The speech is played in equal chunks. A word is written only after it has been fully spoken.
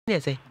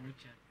say?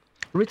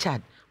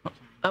 Richard.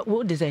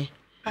 What did say?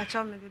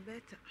 Pacho me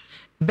better.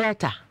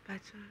 Better.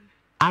 Pacho.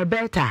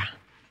 Alberta.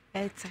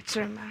 Better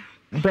chema.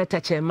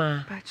 Better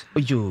chema. Pacho.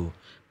 You.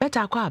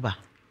 Better kwaba.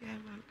 Yeah,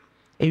 man.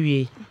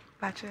 Ewie.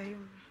 Pacho you.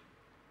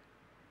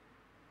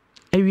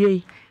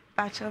 Ewie.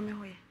 Pacho me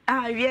hoye.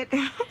 Ah, ewie.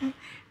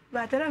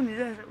 Batara mi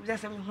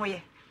just me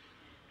hoye.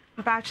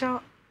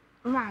 Pacho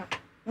ma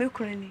me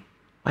kunani.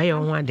 Why you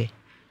want de?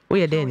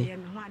 We are Danny. Yeah,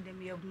 me want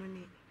them you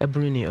bununi.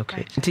 Ebununi,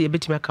 okay. Until you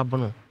bet me a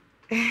cabono.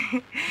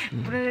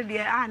 Brother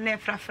dear, ah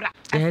nefra fra.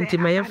 Auntie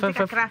my infant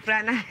fra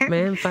na.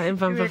 My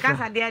infant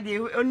Casa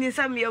dear, only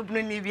some me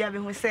bununi bi abi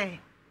ho say.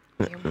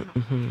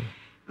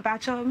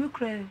 Pacho me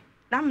kunani.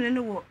 Na me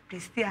no wo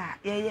Pristia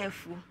ye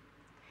fu.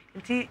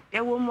 Nti e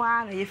wo mu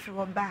a na ye firi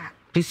wo ba.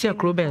 Pristia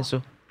Kroben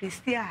so.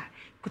 Pristia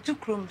kutu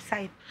krom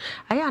side.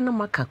 Aya na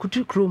maka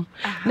kutu krom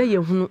na ye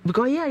hunu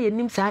because ye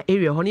nim sa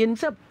area ho ye nim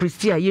sa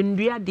Pristia ye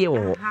ndua de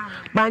wo.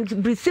 Ban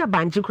Pristia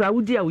banji kura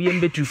wudi a wo ye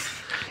mbetu.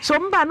 So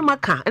mba na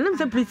maka enam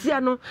sa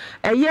Pristia no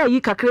ye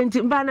yi kakra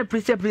nti mba na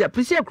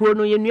Pristia kro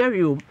no ye nua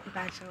hwe o.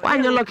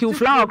 Wanya lucky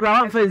flower kura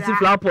wan fancy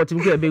flower pot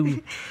mi kura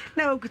bewu.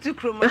 Na kutu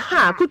krom.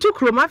 Kutu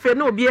krom afi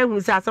na obi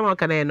ehun sa asam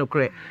aka na ye no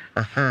kre.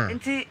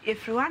 Nti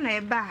efiri wa na e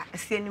ba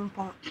asie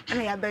nimpon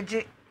na ya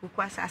beje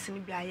kukwasa asini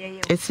bi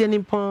ayeye. Esie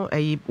nimpon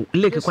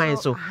lake kwan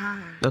so.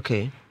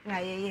 Okay. Na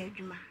ayeye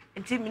adwuma.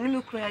 Nti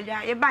minimi kura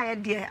ya ye ba ye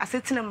de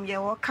asetenam ye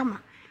wo kama.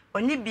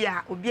 Oni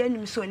bia obi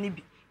anim so oni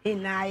bi.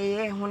 Na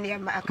ayeye ho ne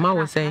ma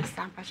wo say.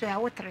 Stampa so ya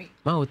wo 3.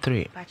 Ma wo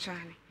 3.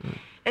 Pachane.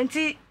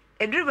 Nti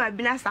edruba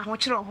bi na sa ho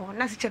kire ho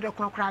na se kire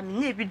kronokra me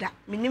nya bi da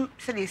minim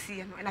se le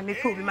sie no na me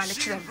pe obi ma ne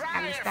kire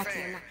na me start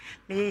na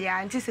me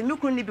ya nti se me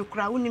kunu ni bi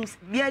kura wonim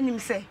bia nim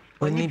se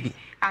oni bi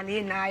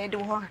ani na ye de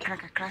ho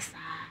kakra sa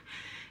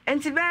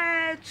enti be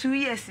 2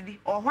 years bi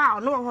o ho a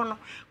no ho no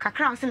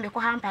kakra se me ko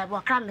hampa bo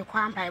kakra me ko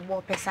hampa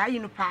bo pesa yi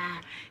no pa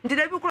nti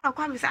da bi kura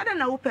kwa me sa ada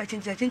na wo pa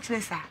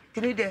chinchine sa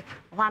tini de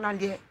ho na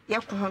de ye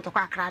ko ho to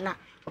kwa kakra na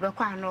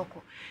obekọ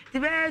anoko ti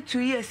be 2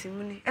 years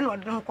mu ni e na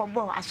odno ko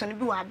bo asone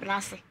bi wa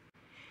brase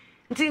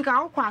nti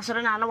nka okọ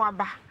asore na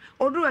waba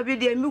odu abi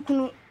de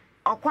mikunu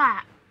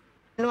okwa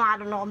no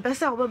ado no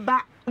mpese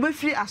obeba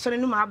obefiri asore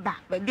no ma ba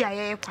ba bi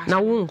aye kwa na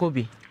wo nko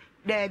bi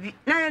da bi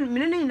na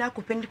mene ni na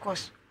ko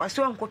Pentecost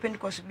oso nko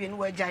Pentecost bi no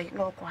wajai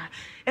na okwa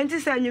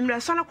enti sa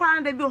nwumre so no kwa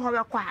na da bi ho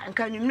be kwa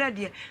nka nwumre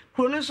de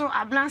kuro no so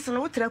ablanse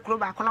no wotra kuro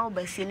ba ko na wo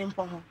ba sie ni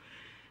mpon ho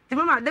ti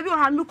mama da bi ho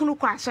ha mikunu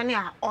kwa asone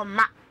a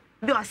oma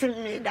bi o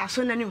se da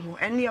so na ni ho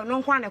ene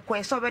no nkwa na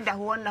ko so be da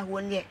ho na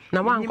ho ne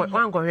na wan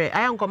ko hwe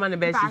aya nko ma ne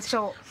be sheet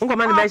nko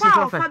ma ne be sheet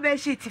ofa be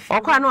sheet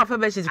okwa na ofa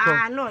be sheet ko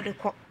no de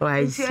ko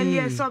nti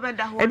ene so be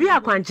da ho e bi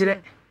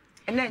akwankire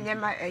ene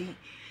nyema ayi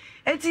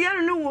enti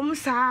yanu no wo mu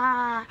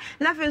saa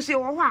na fe nso ye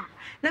wo ho a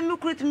na me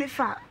kuru mi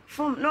fa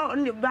fom no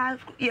ne ba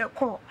ye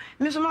ko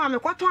mi so ma me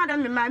ko ton ada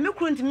me ma me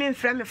kuru mi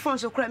mfra me fon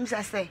so kura mi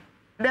sase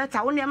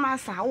beta wo ne ma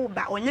sa wo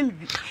ba onya mi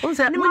bi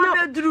unsa ni ma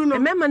be duru no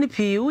me ma ni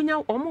pi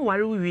unya omo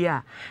ware wi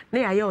a na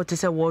ya ye o te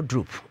se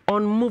wardrobe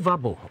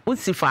unmovable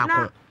usifa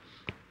akon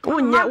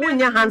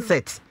unya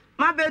handset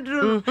ma be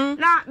duru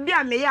na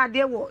bia me ya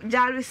de wo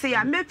jare se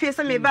ya me pie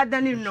se me ba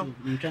dani no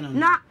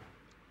na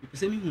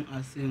se mi hu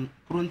asen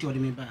kronti o de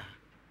me ba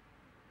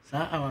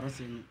sa awara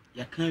sen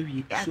ya kan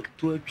wi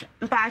to atwa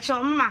mpa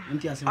cho mma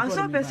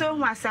onso pese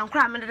hu asen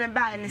kra me de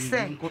ba ni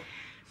se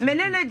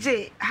menene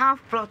je half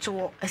plot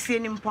wo asie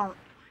ni mpon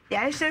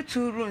ya ise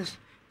 2 rooms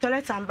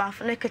toilet and bath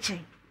na kitchen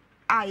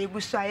ye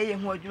gusu ye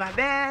hu adwuma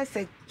be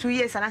se 2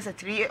 years and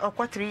 3 years or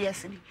 3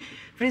 years ni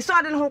free so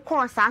ade no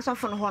ko sa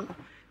asofo no ho no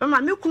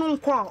mama me kunu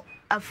nko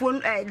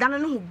afuo dane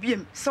no ho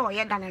biem se o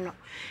ye dane no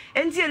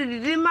enti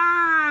edidi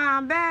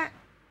ma be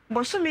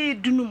boso me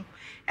dunum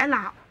e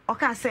na o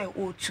ka se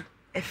otu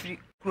afri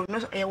kuro no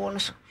e wo no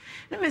so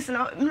ne mesi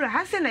na mra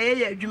ha se na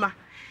ye adwuma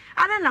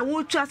ana na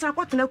wo tu asana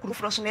kwotena kuru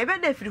fro so na ebe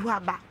da firi ho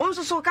aba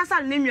onso so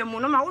kasa na nwiamu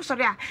no ma wo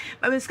sore a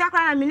ba mesika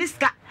kra na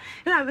minister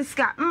na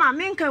mesika ma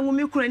me nka nwu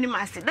me kuru ni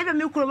mase da be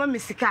me kuru ma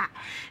mesika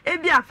e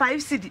bia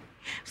 5 cedi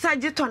sa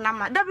jito na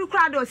ma da bi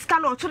kura do sika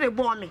no to de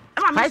bo me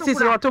ma me 5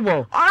 cedi no to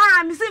bo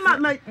ora me si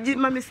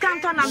ma mesika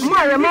nto na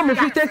ma ya ma mo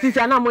 50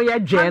 cedi na mo ya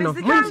dwe no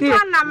mo si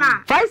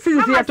 5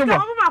 cedi ya to bo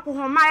ma ko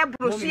ho ma ya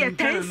bro so ye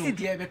 10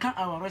 cedi e be ka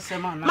awaro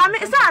sema na ma me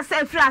sa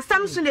sa firi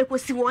asam so na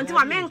ekosi wo nti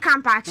ma me nka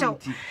mpa achew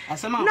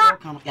asema awaro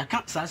kan ya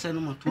ka sa sa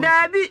no mo to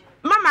da bi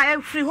mama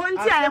e free ho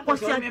nti a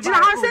ekosi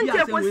tina ho senti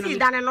ekosi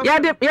dane no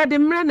ya de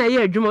mre na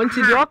ye adwuma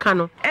nti de oka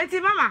no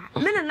enti mama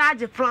me na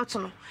age plot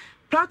no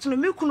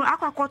me kunu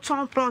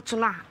akwakoton plot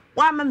no a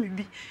wa ma me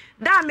bi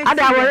da me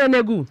ada wore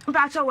na gu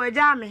mpa cho wa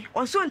ja me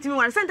o so ntimi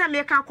wore senta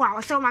me ka kwa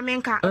o se ma me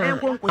nka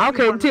enkonko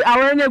okay nti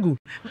awore na gu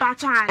mpa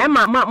cho e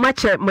ma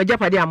che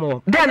majapade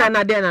amo de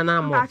na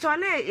amo mpa cho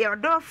ne ye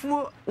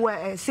dofu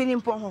wa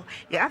sinimpo ho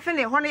ya afi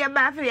ne ho ne ya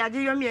ba afi ya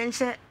je yom ye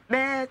nche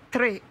be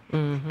 3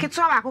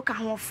 kitwa ba ko ka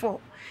ho 4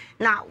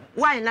 na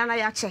why na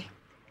ya che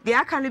de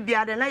aka no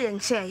bia de na ye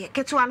nche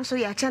kitwa no so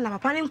ya che na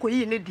papa ne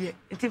nkoyi ne de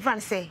nti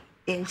fan say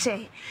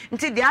enche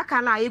nti de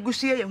aka na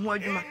ayegusu ye hu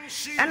adwuma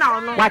e na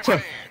ono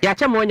wache ya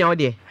che mo nya wo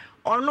de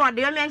or no,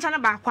 the young channel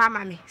back,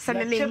 mammy,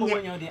 some me.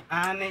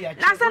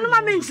 Last time,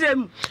 mammy,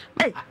 Jim.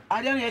 Hey,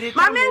 I don't hear it.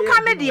 Mammy,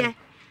 come here.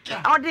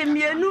 Or the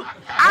Mienu,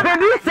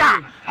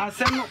 producer.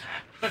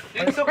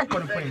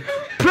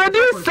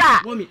 Producer.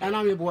 Mommy, and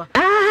I'm a boy.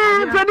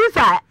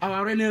 Producer.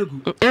 Our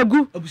Renegu.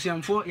 Egu.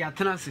 Obusiam for your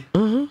tenancy.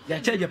 Your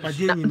charge of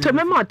to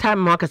remember time,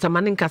 Marcus, a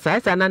man in Casa,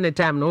 and another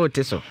time, no, it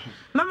is so.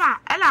 Mamma,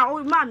 and our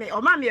old mammy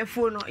or mammy a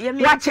phone.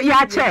 Watch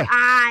your chair.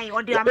 Aye,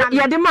 or the mammy.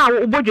 Yeah, the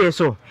man, Bojo,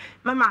 so.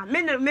 Mamma,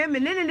 men,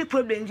 any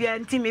problem, dear,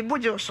 and Timmy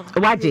Bojo, so.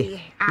 What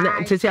ye?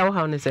 To see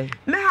how to say.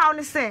 Me how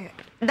to say,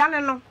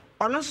 Danano.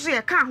 Ono so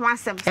ye kan ho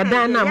asem say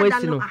dan na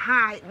mwesi no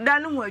aha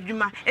dan no ho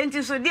adwuma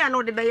enti so dia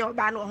no de be ye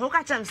oba no ho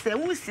ka chem say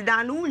wo si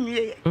dan no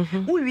unwie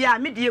wo wi a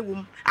me de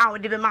ewum a wo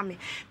de be mama me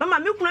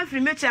kuna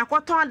firi mechi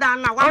akoton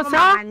dan na wa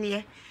mama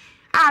ne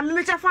a me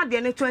mechi fa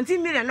de ne 20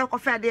 million no ko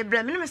fa de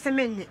bre me se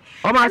menye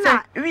o ma say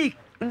week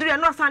dure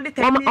no san de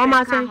 10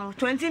 million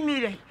 20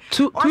 million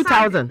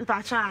 2000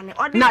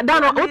 na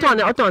dan no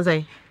oton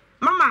say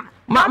mama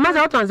say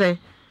oton say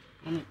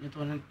me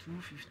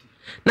 250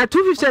 na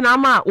 250 na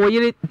ama wo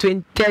yire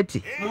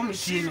 2030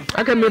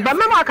 okay me ba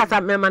mama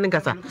akasa me man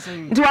nkasa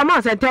nti wa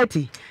ma say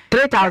 30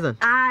 3000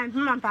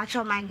 mama pa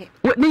cho manje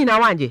ni na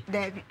wanje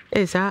dabi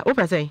sa o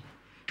pese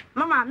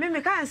mama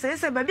me kan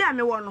say ba bia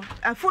me wo no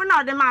afo na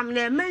ode ma me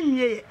na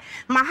manwie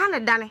ma ha ne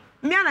dane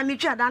me na me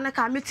twa dane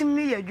ka metim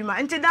me adwuma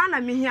nti dane na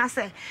me hia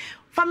say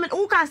family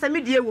who can say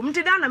me die wo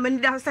nti dane na me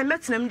da say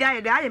metenam dia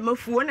ye da aye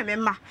mafuo na me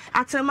ma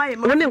atema ye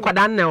mafuo woni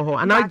nkwadan na ho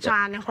ana ne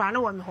nkwadan na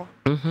wo me ho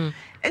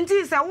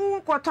nti say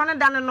wo ko tone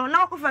dane no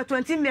na wo fa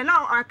 20 million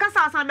na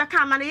kasa asan be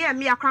ka ma ne ye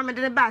me akra me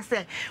de ba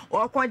say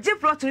wo ko je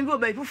plot no bi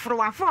oba fufuro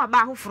wa fa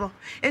oba hofuro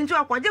nti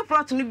wo ko je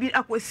plot no bi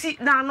akosi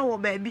dan no wo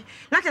ba bi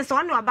na che say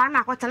woni oba na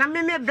akota na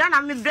me bra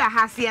na me bra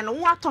ha se no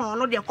wo ton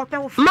no de kope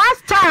hofuro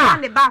master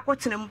na ba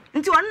akotenam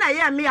nti woni na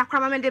ye me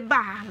akra me de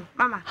ba ha no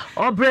mama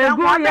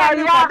obregu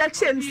ya da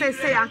chem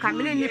say anka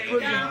me ni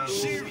problem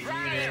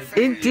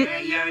inti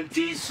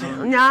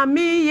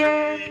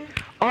nyamiye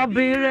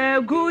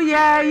obiregu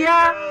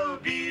ya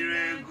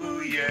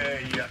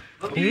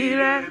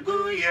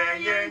obiregu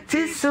ya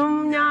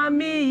tisum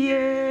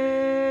nyamiye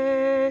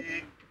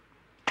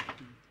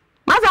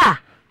maza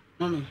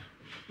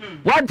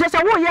what just a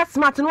wo yes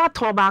smart no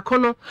aton ba ko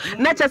no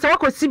na che se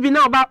wakosi bi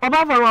na oba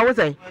faru awo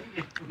say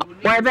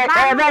wa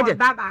virgin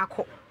baba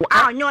ko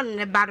onyon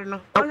ne bare no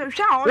hwa o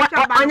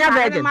ba onya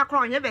virgin makro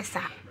onye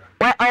besa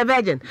wa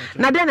virgin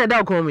na den na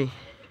da ko mi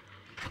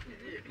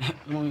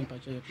mommy pa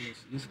cho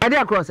cross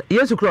ade cross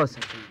yesu cross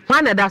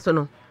hwa na da so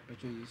no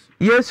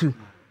yesu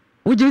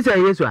uji say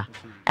yesu a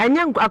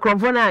enye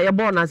akromfo na ye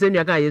born na se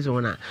nua ka yesu ho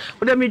na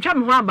o de mi twa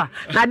me ho aba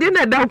na de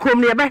na da kom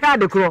ne ye be ha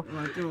de kro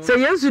se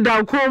yesu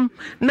da kom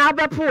na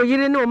abepo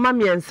yire ne o ma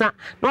miensa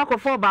na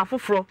wakofo ba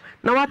afoforo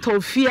na wato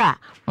fie a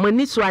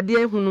mani so ade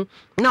ehunu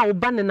na wo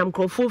ba ne nam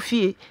krofo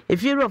fie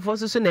efie rofo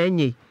so na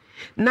enye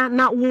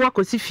na wo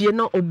wakosi fie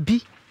na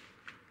obi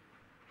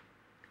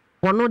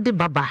wono de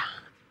baba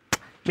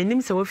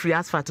menim se wo free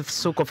asphalt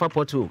so kofa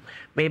porto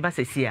me ba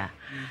sesi a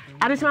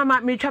adesima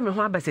ma me twa me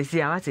ho aba sesi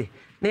a wate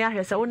na ya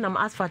hwese wonam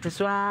asphalt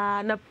so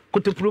na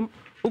kotoprum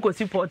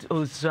ukosi port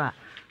so a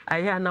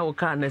aya na wo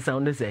ka na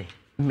sound say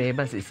me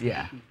ba sesi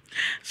a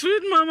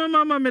sweet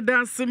mama me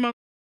dance ma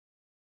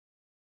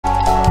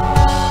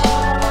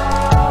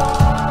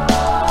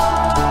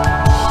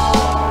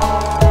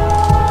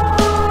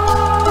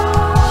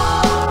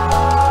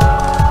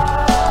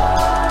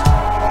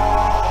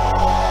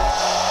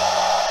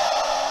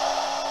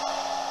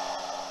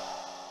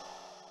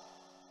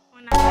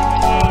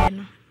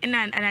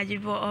and I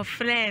give or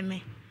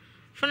flame.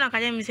 For no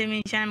Kajem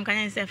saying, Shanam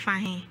can say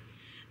fine.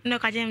 No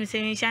Kajem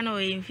saying,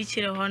 Shano in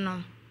feature of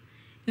honor.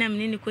 Nam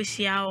Nini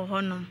Kushia or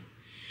honor.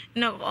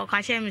 No, or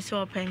Kajem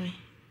so penny.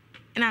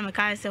 And I'm a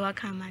car say what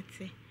come at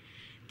say.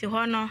 To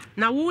honor.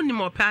 Now, who ni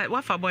more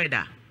what for boy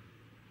da?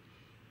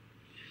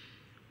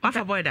 What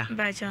for boy da?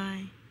 By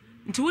joy.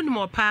 To win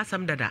more pass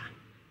some dada.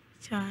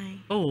 Joy.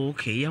 Oh,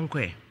 okay, young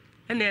quay.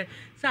 And then,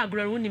 so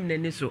grown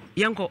him so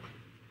young.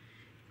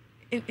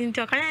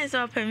 Into Kajan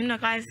so penny no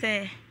car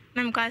say.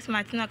 Nam car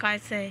smart no car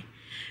say.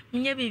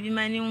 Minya baby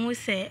money who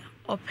say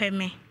or pay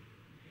me.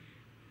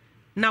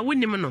 Now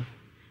win him no.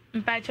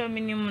 Patcho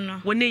minimum no.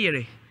 When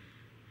ye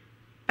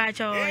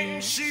Patcho.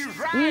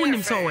 Who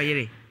him so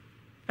ye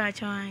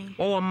Patcho.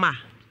 Oh ma.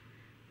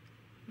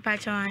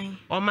 Patcho.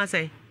 Oh ma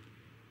say.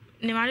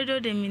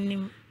 Nimarido de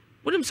minim.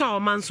 Would him saw a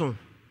manson.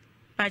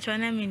 Patcho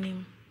na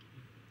minim.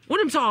 Would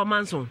him saw a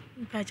manson.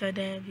 Patcho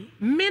Debbie.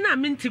 Mena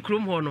minty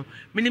crum hono.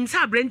 Minim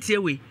sa brent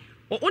away.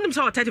 Or him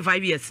saw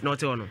 35 years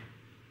not on.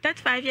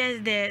 35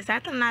 years there,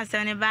 Saturn not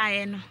 70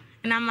 by no.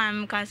 And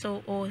I'm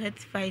castle or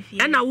 35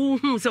 years. And now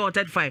who saw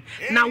 35.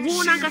 Now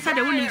who Nanka said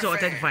the woman saw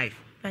 35.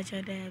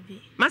 Patcho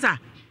Debbie. Massa.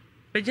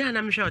 But Jan,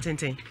 I'm sure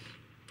 10.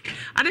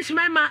 I just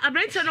remember a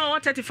brent no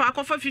 35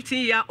 for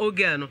 15-year-old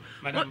girl.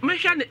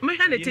 Mission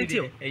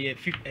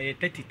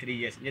 33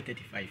 years,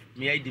 35.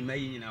 Me I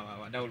demand in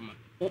our Dalma.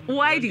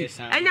 Why did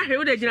I not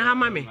hear the Jana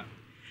Mammy?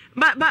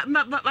 But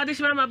I just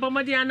remember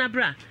Bomadiana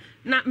Bra.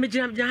 Not me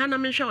Johanna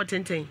Michelle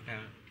 10.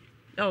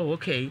 Oh,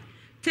 okay.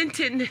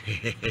 Tintin.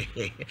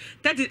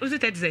 30, was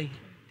it 30 say?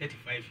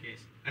 35 years.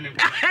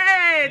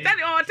 Hey,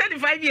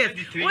 35 years.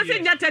 What's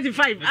in your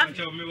 35? I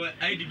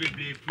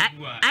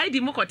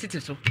did more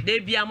so. They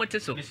be a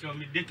motiso.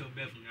 Date of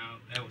birth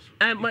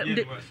now.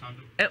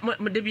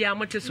 They be a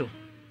motiso.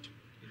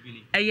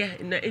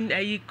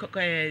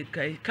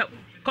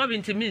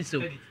 Coming to me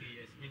so.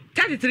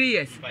 33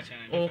 years.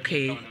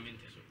 Okay.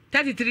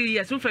 33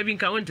 years. So for being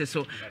counted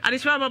so. And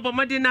it's from about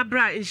Madina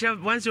Bra in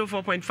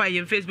 104.5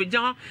 in Facebook.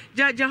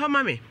 Jaha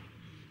Mammy.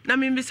 Now,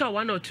 me saw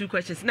 1 or 2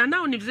 questions.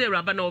 Now, if they are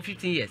about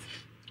 15 years.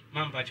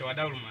 Mam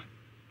Pachawadaluma.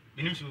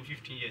 Minimum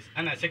 15 years.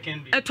 And a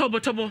secondary. A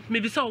tobo,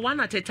 maybe saw 1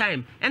 at a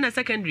time. And a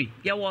secondary.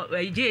 Yeah,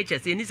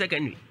 JHS in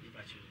secondary.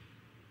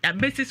 A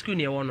basic school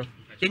near one.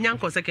 The young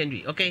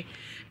secondary. Okay.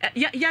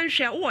 Young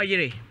share or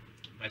yere.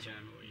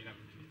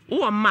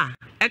 Oh, ma.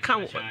 I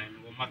can't.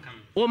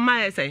 Oh,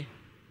 my, I say.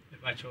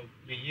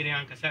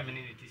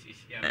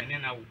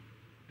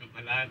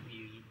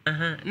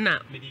 Now,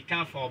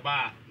 medical for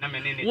bar.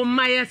 Oh,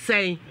 my,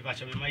 say.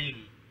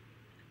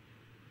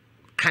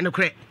 Can you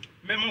create?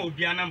 Memo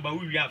be a number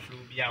we have to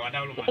be our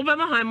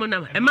Obama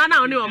Hamona, a man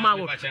only on my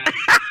work. A man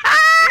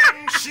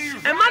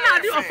I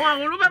do of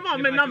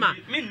my mama.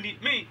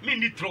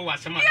 Me throw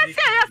us some. Yes, I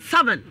have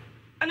 7.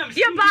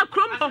 Yeah, back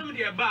room.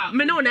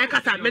 Menona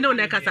Casa,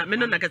 Menona Casa,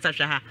 Menona Casa.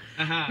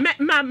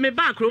 Me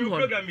back room.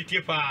 Program with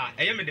you, I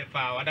am the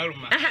power.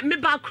 Me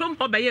back room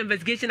for by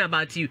investigation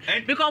about you.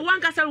 Because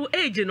one casa will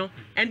age, you know,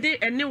 and they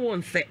and no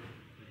one say.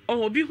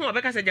 Oh, be home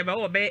because I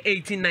about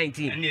 18,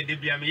 19. And they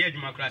be a mere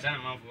democrat and a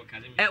man for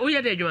Casimir. Oh,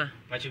 yeah, they do.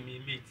 But you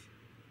meet.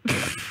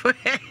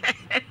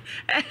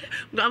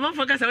 Gamma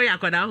for Casaria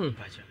Codown.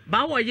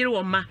 Bow a year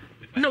or ma.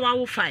 No, I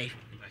will 5.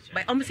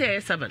 But I'm say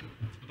 7.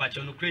 But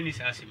your Ukraine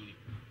is asking me.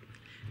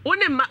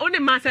 Only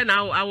master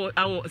now, I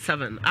will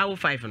 7. I will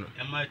 5. A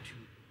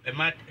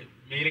mat,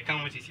 may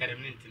count what is here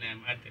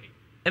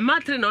a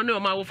matter no, no,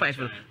 I will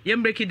 5. You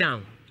break it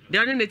down. The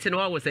only thing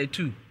I will say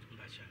 2.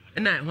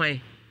 And that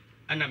why?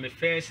 And I'm a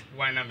first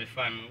one, I'm a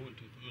fan.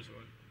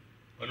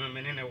 And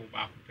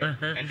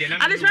then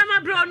I just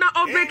remember, bro, now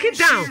I'll break it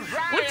down.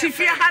 What if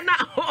you had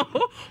not?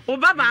 Oh,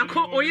 Baba,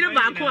 or you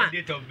know,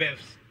 date of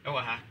birth.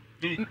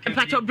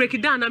 But I'll break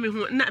it down. I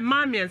mean,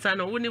 Mammy and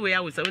son, only way I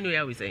was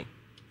saying.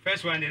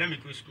 First one, then I'm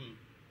go school.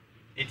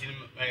 It's in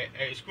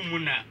school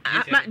moon.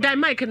 That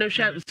might can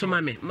share to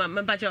mammy.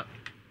 But you're,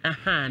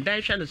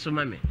 that shall to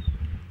mammy.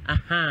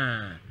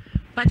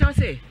 But I'll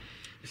say,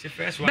 it's the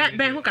first one.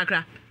 Ben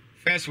Hookakra.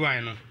 First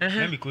one,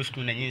 let me go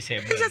school and you say,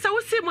 I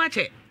will say much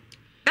it.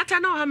 That I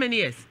know how many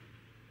years.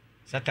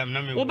 Satam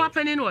Nami. What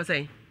happened was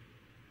saying?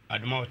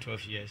 At more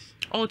 12 years.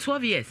 Oh,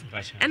 12 years.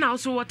 And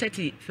also what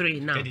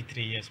 33 now?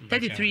 33 years.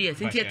 33 years.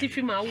 Into your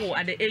Tifima war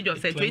at the age of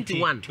say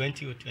 21.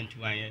 20 or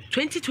 21 years.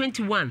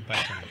 2021.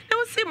 I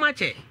will say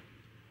much it.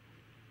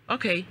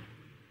 Okay.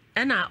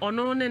 And I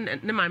unknown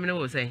and the mamma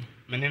was saying.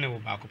 Manana will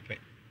back up.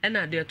 And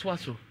I dare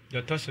twasso.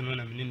 Your tossing on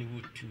a mini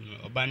wood too,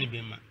 or Banny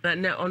Bema. But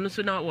now on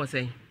so now was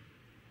saying.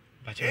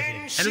 But you say,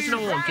 and it's no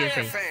one can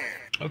say.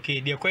 Okay,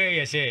 the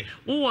query say,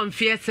 who won't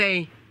fear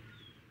saying?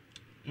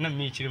 Not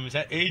me, Chilum,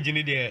 age in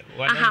the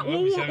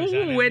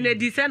when they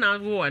descend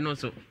out war and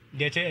also.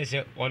 The chair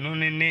said, or no,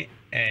 we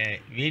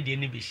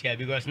didn't be share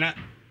because not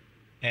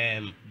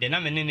the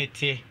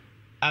nominate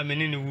I'm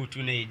in the wood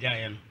to nay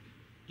giant.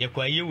 You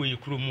quite you will you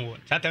crew more.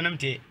 Satanam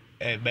tea,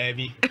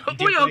 baby. Are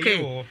you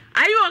okay?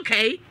 Are you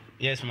okay?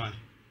 Yes, ma'am.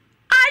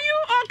 Are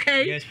you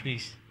okay? Yes,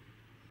 please.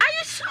 Are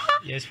you sure?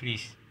 Yes,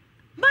 please.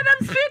 Madam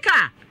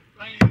Speaker.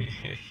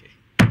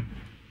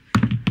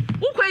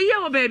 Who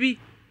here, baby?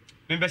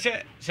 Remember,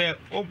 say,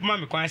 oh,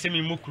 mammy, can I say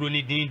me more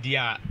crony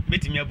dear?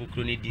 Bet me a book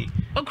crony dear.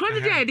 Oh,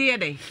 crony dear,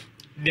 day.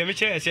 The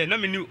chair said, no,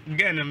 me new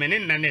girl, no, men,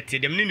 and net,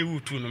 the mini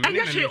wood too. I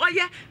guess you, oh,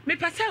 yeah, me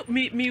pass out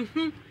me,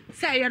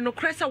 say, you're no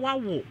cressa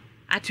wow.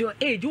 At your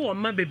age, you are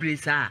my baby,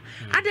 sir.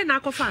 I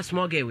didn't go fast,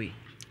 small gay.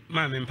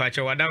 Mammy, and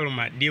Pacha, what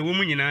the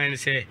woman you know, and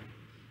say,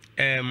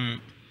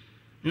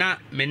 na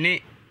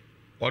mene,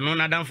 or no,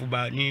 not down for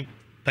about new.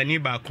 Penny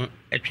back a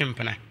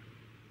chimpana.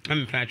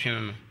 I'm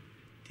practicing no.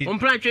 I'm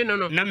practicing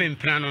no. Namin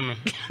prano no.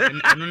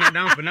 I'm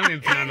down for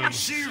Namin prano.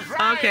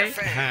 Okay.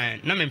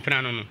 Namin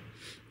prano.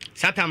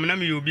 Satam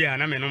Nami will be an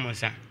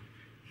amenomosa.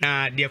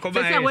 Now, dear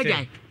Coba,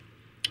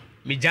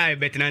 me jai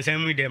better than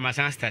some with them as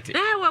I started.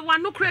 Eh, well,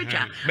 one no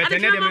creature. But I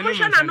never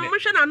motion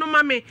and no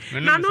mammy.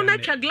 No, no,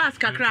 nature glass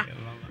cacra.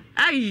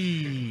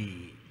 Aye.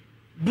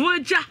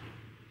 Buja.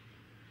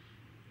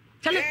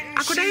 Tell it,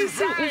 I couldn't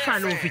see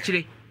Ufano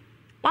Fichri.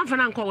 One for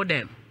uncle with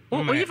them.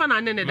 Oh, even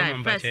an end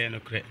die first.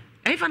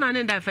 Even an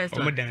end die first.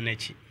 One more than a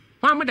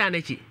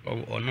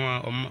or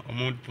no,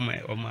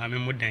 or mammy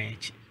more than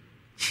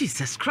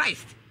Jesus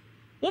Christ.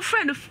 What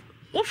friend of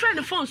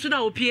phone should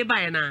I appear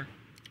by now?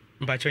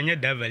 But you're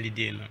not that valid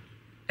dinner.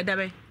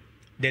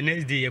 The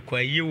next day,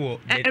 acquire you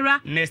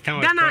next time.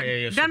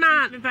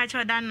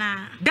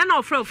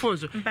 Dana from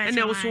phones, and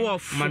there was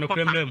off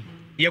Manocrem.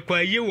 You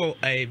acquire you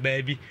a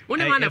baby.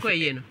 Only one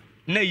acquire.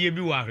 No, you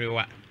be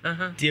worried.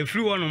 The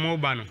flew on a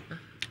mobile.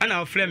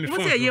 ana ofre me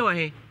phone what's ye wa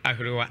he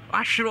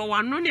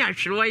ahrewa no ne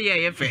ahrewa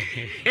ye fe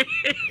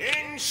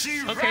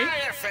okay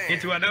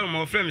it wa da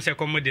mo ofre me se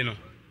komode no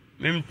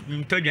mem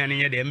to dwane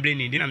ye de mbre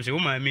ni di na me se wo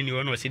ma me ni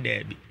wo no si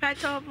da bi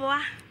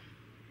Patoboa.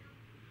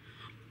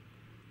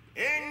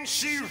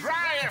 Nhyira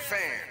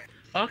FM.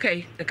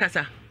 okay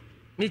kasa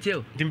me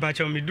too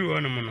dimpacho me do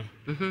ono mo no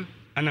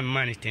ana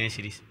man is 10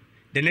 series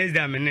the next day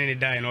I ne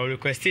die no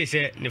request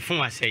say ne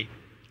phone asay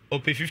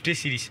ope 50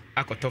 series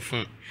akoto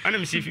phone ana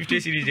me see 50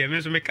 series e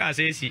me so me ka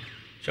say si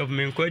shop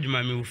me nko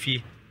adwuma me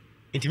ofie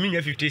enti me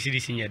nya 50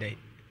 series nya dai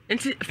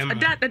enti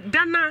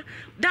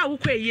da wo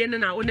kwa yie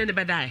na wo ne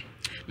be dai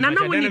na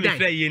wo ni dai me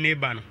fly ne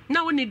ba no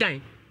na wo ni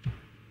dai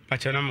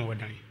pacho na mo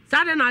dai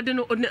sada na ade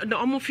no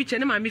omo feature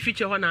ne ma me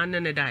feature ho na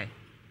ne dai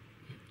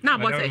na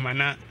bossy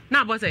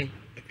na bossy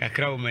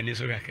kakra wo mani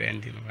so kakra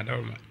ndi no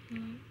wada ma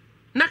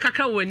na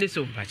kakra wo ni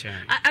so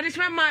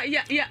adishma ma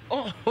ya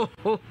oh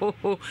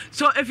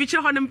so if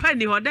feature ho ne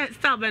mpani ho that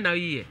style be na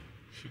yie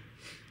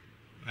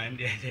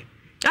and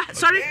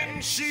sorry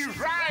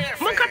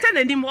mon kata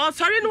na ndim oh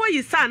sorry no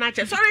yi sa na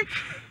che sorry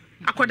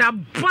akoda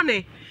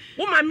bone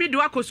wo ma me do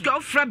akosua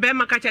ofra be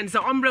ma kacha ni se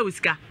ombre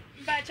wiska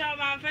Bacho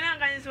ma fena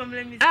kan so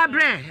mle mi.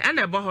 Abre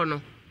ene bo ho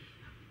no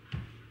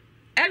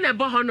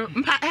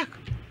mpa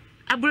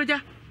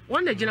abroja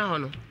won na gina ho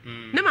no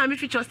ne ma me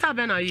feature star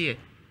be na yie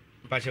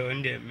pacho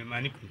ende me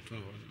mani kuntu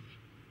ho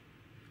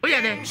o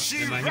ye de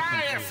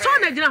so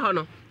na gina ho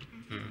no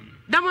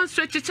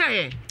demonstrate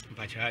chiche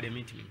pacho ade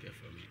meet me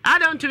perform I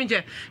don't mean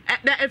je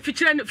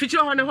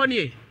feature ho ne ho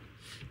nie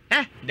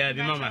da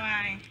bi mama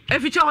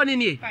feature ho ne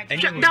nie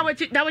da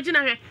wachi na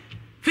hwe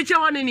feature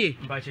ho ne nie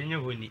pacho nye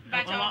ho ni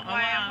Bacho wa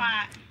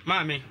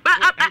mami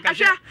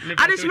asha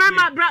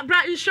adishma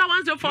bra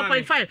insurance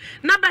 4.5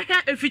 na be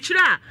he feature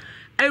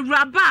a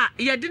raba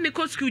ye di ne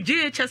school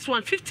JHS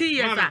 1 15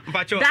 years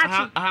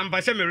that am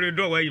me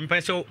redo wa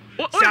impa so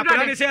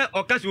sakora ni se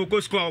okase wo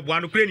school obo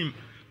anu kranim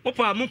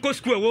opa mu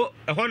school wo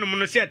ho no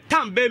no se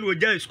tam be no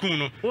ja school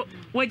no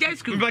wo ja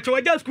school pacho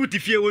wo ja school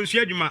tifie wo nsu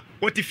adwuma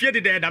wo tifie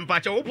de da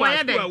pacho wo pa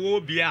school wo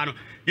bia no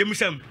ye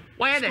musam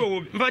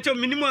school pacho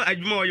minimum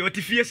adwuma wo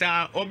tifie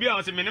sa obi a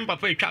wo se menim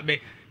papa etwa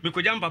be me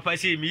ko jam papa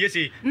say me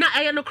yese na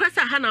eye no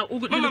krasa ha na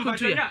ugu ni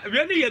kuntu ya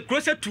we ni ye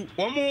closer to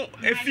omo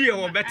efie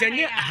wo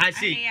betenye ha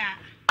say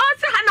o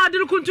se ha na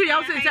adu kuntu ya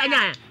o se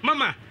anya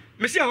mama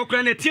me se ho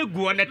kra na tie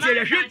guo na tie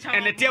ye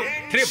hwe na tie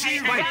trip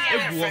white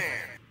eguo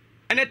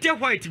na tie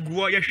white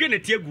guo ye hwe na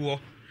tie guo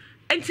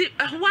enti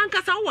wan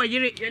kasa wo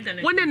yire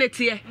won na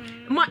tie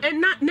mo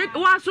na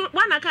wa so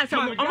wan aka sa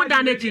omo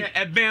da na ji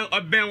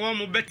eben wo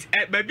mo bet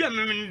ba bia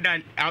me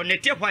dan na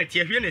tie white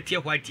ye hwe na tie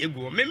white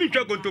eguo me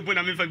twa kontopo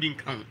na me fa bi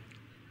nkan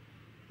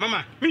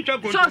mama me twa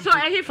kontopo so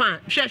ehifa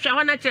hwe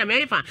ho na kire me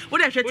ehifa wo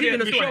da hwe TV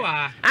no so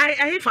ai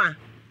ehifa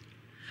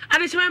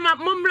adishma ma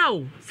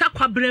momrao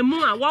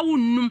sakwabremu a wa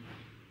wonnum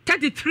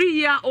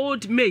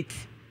 33-year-old mate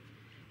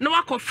no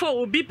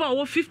wakofo obi pa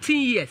wo 15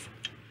 years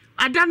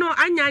adano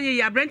anyanye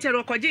ya branche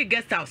rokoje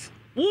guest house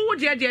wo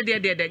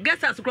de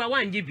guest house kura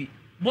 1 GB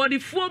body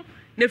foam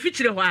na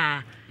fichire ho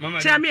a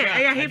kira me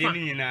eya hefa ni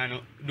nyina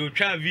no do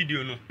twa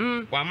video no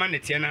wa ma ne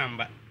tie na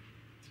amba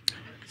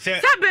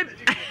sabe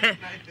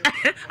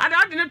ada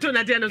odine to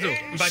na tie no so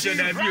mbacho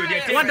da bio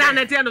de what dan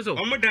na tie no so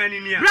omo dan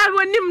ni a bra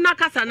wonim na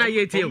kasa na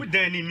ye tie omo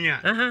dan ni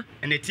a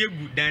na tie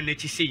gu dan na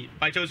chi sei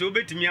mbacho so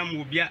obetimi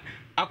am obi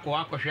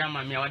akọhwe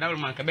ama me awada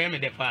man ka be me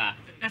de pa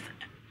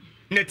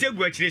na tie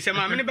gu akire se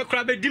ma me ne be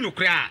kra be di no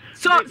kra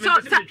so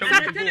na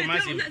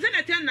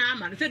tie na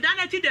ama se dan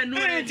na ti de no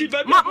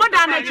mo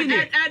dan na ti ni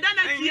dan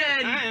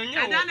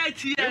na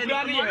tie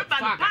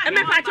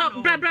me pa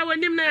cho bra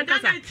wonim na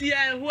kasa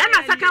e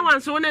na saka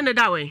wan so ne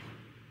da we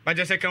ba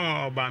je second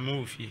one oba me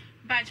ofie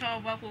ba cho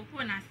oba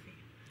koku na se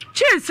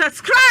Jesus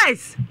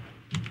Christ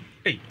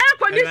hey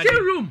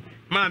condition room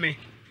mami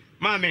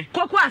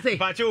koku ase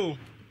pa cho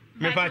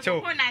me pa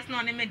cho koku na se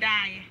no ne me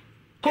dai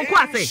koku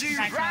ase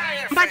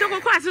ba cho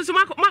koku ase so mo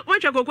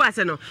hwe koku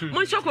ase no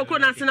mo hwe koku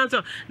na ase na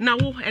so na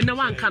wo ene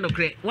wan ka no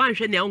kre wan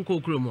hwe ne an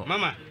kokuro mo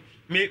mama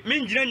me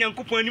njira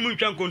nyankopon ani mu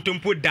ntwa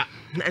kontompo da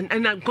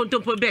na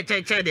kontompo be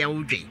che de an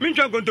wudwe me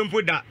ntwa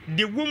kontompo da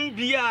de wom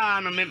bia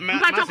na me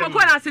ba cho koku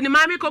na ase ni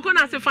mami koku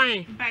na ase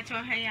fine ba cho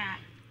he ya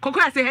koku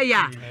ase he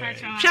ya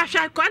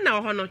hwa kwa na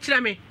ho no kire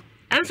me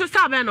enso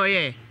sta be no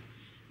ye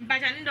ba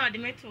cha ni do de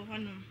meto ho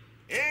no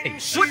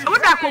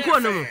what da koku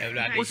no mo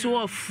o so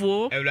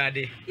ofo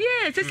ewlade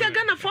yes se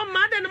Ghana for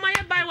mad and my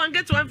buy one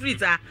get one free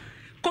sir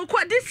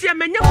koku this year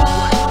menya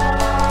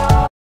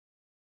koku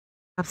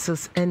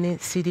capsules any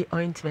CD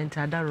ointment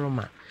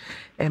adaroma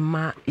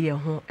emma ye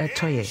ho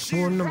etoye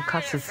wonum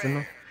capsules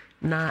no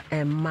na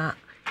emma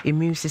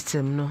immune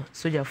system no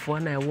sojafo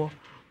na ewo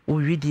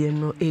owidie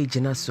no age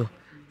na so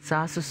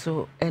saa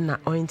so ena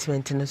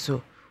ointment no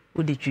so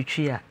udi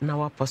twitwi a na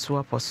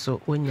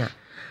waposo onya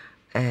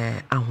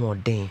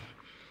ahoden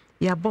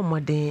ya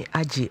bomoden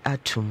agi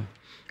atum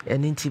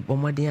eninti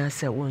bomoden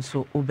ase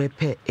wonso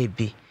obepe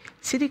ebi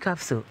CD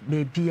capsule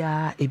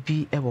bebia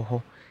ebi ewo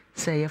ho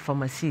say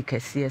pharmacy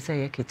kese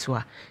say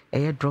ketwa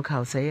drug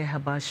house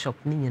herbal shop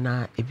ni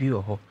nyina ebi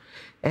wo ho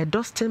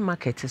Dustin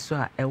market so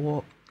a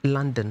ewo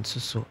London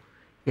so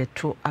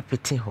yeto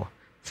apete ho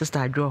sister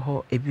adwo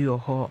ho ebi wo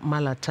ho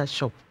Malata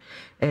shop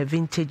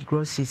vintage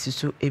groceries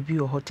so ebi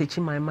wo ho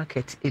techi my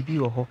market ebi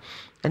wo ho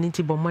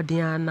aniti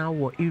bomodin na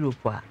wo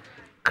Europe a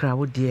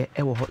crowd de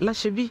ewo ho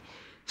lashebi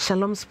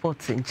Shalom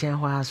Sports in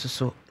Chenhua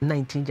so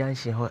 19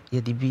 junction ho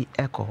yedi bi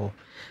eko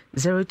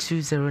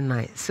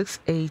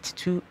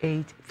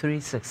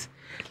 0209682836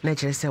 na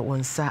chere se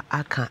wonsa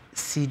aka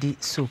CD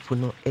soap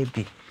no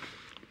ebi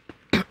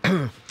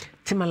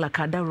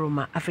Timalakada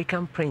Roma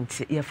African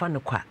print ye fa no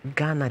kwa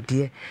Ghana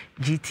de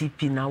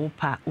GTP na wo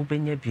pa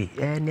ubenya bi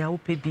ne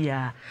awope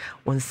bia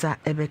wonsa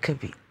ebeka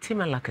bi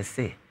Timalaka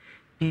say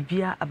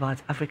bibia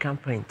about African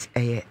print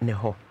ne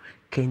ho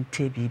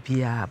Kente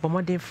Bibia,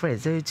 Bomodin Fred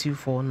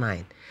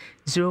 0249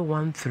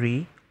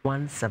 013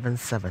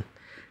 177.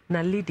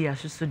 Na Lydia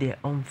Susude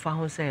on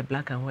Fahon say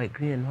black and white,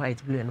 green and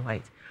white, blue and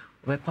white.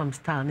 Wepam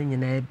style ni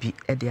na bi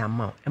e de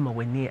amount Emma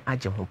weni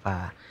agye ho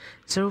pa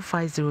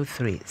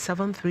 0503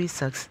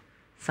 736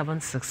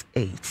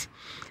 768.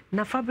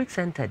 Na Fabric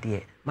Center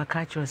de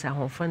makacho say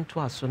ho fan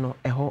to aso no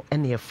eho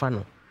ene e fa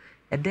no.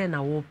 E den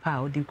na wo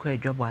pa odi ko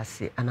adwabo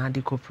ase ana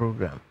adiko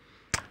program.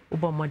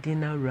 Ubo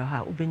modina ura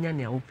ha ubenya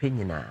ne awope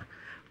nyina.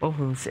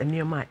 Ohun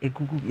enioma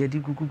egugu yedi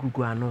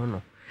gugu ano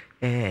no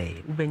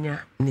ubenya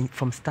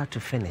from start to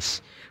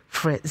finish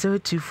Fred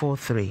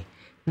 0243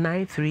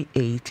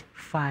 938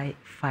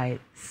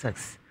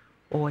 556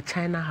 or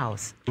China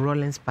House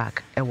Rollins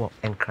Park ewo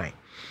Enkran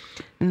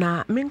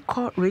na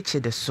minko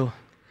Richard so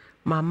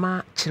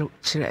mama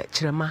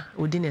chirama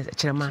udine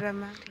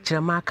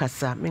chirama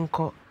kasa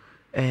minko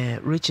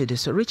Richard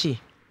so Richie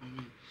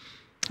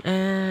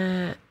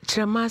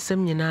Chirama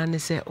sem nyina ne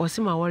se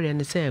osima warrior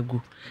ne se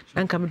agu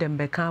anka me dem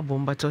beka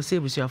bomba to se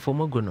ebusuafo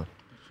mogo no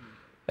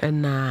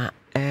na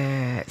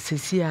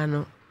sesia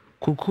no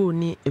koko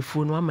ni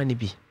efu no amane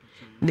bi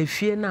na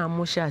fie na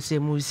mo sha ase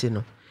mu si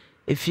no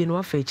efie no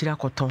afa ekira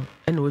koton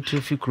na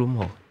wotu fi krom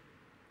ho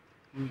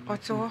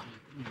oto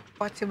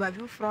ba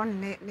bi front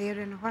ne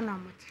ere no hona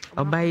moti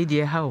obai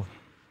die how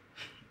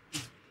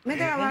me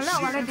da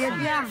wala de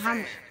bia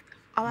han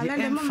awala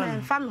de mo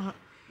me fam ho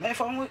I'm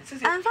from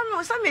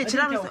some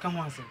children.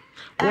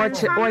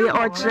 Watch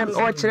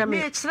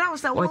me.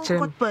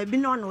 Be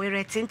no way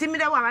rating.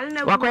 Timida why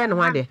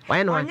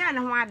no.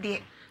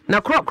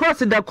 Na cross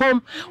the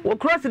com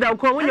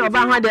when you ba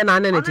hade na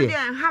nanete.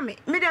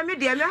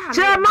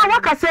 Chema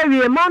waka say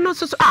we ma no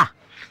so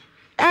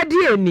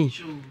edi ani.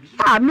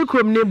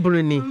 Mikrom ne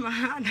bruni.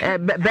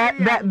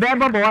 Be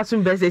baba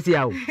wasum be sesi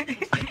awo.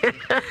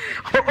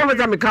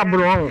 O me ka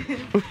bro.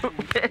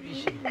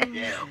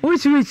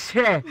 Which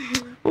here.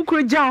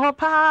 Ukroja ho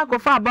pa go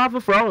fa ba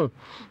foforo ho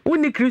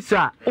woni Kristo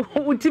a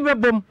wuti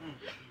bebom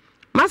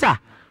masa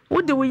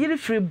wo de wo yiri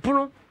firi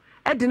bunu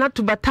e de na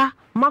tubata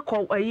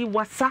makọ ayi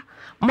wasa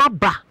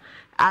maba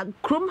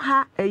krom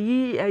ha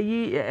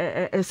ayi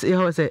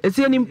ho se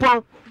esi ani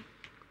mpon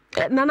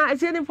nana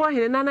esi ani mpon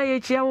he nana ye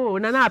chia wo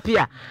nana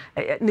apia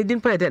ne din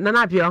pa de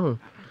nana apia ho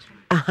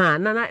aha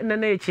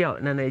nana ye chia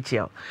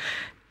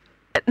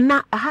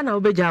na aha na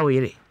obeja wo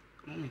yiri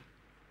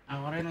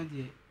awore na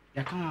de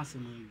ya kan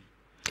asema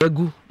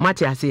egu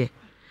mati ase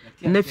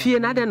na fie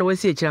na de na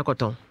wasi ekira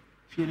koton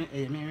fie ne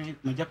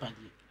me japade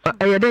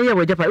de ye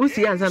wo japade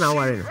usi ansa na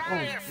ware no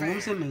wo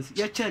se mensi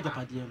ye che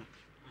japade no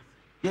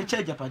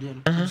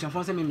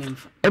busiafo se me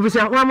memfa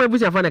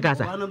busiafo na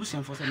kasa wana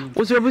busiafo se me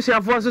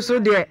busiafo so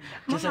de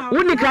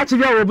woni ka chi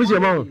bia wo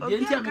busiafo ho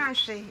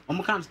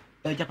omo kan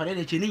japade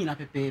de che ni nyina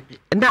pepepe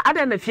na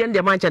ada na fie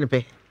de mancha ne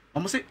pe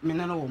omo se me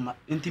na wo ma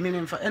ntimi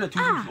memfa e na tu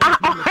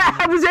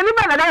busiani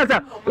ba na da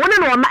sa woni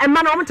no ma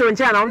emma na omo te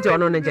nche na omo te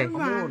ono ne je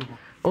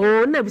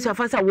oh na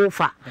busiafo sa wo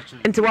fa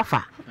nti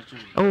wafa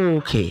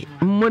okay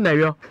mo na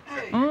yo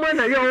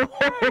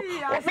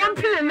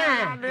wampile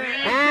na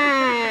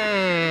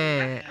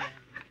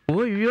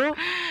oyo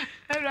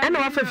ena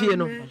wafa fie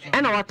no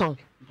ena waton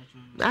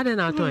ade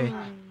na waton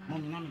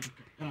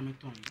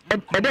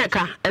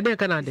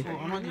edeka na de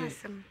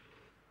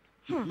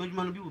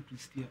majuma no bi wo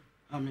pristia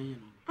amen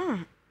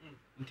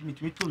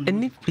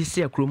eni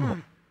pristia kromo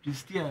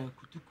pristia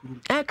kutukuru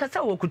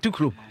kasa wo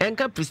kutukuru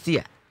enka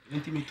pristia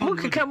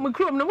mukeka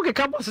mukrom no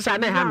mukeka boss sa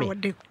na ha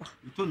me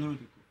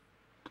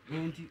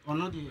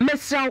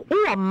Mr.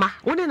 Uwama,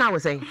 what did I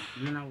was saying?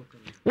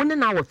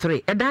 1 hour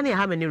 3. A Danny,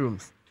 how many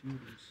rooms?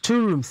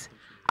 2 rooms.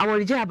 I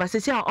will jab, I say,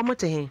 Omo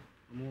to him.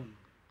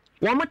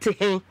 One more to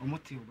him.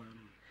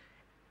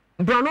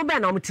 Brono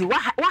Ben Omti,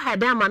 what had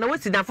damn, and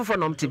what's it down for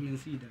Nomti?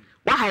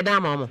 What had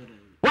damn,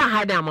 What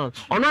had damn, or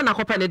not a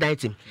company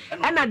dating.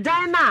 And a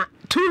diner,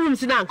 2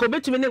 rooms down, go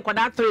back to me,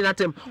 that 3 at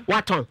him.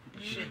 What on?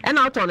 And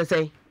out on the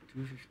say.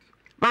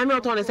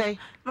 Mama otone say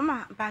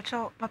mama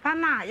bacho papa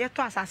na ye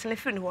to asasele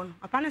free no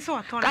papa ne se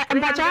otone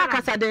bacho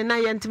akasa de na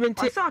ye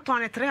ntimenti se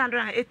otone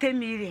 380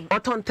 million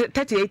oton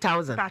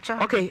 38,000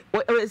 okay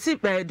see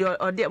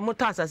the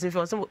motor asasele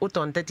for some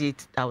oton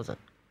 38,000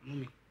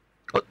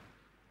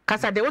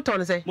 kasa de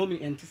woton say mommy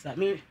entisa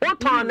me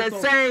woton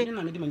say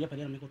na me de manja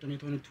pade na me ko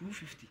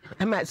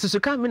 250 ema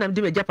susuka me na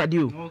de me japade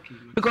o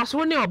because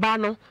woni oba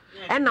no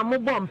e na mo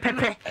bom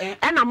pepe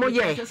e na mo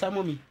ye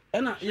mommy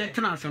ena ye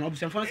tena ase no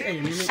obusiafo se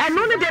eye me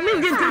eno ne de me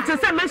ngi tete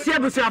se mehia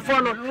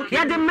abusiafo no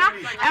ye de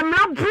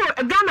emra bro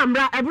Ghana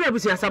mra ebro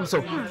abusiasam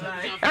so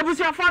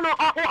abusiafo no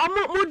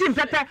mo di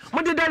pepe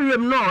mo de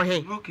rem no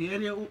he okay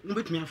ene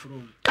mbetumi afro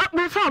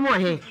me fa mo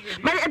he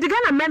but e de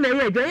Ghana men na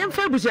ye adwa ye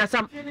mfa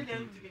abusiasam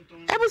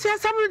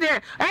abusiasam no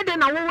de e de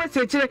na wo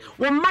se kire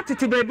wo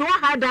matete baby wo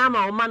high down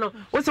ma wo ma no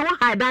wo se wo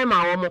high down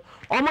ma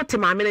wo mo te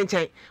ma me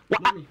nchen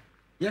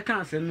ye kan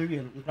asem no wie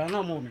no nkra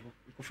na mo me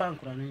ko fa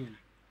nkra no yin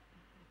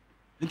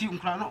nti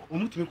nkra no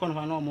omutumi kɔ no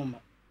fa na omomba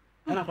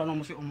ɛna kɔ no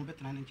mo se omo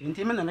betena ne nche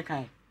nti me na ne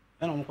kan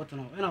ɛna omo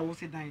kɔtena ɛna wo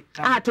se dan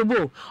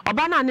tobo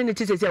oba na ne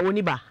ti sese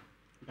woni ba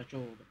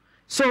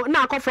so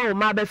na akɔfa wo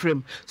ma ba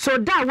frem so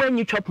da when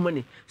you chop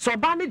money so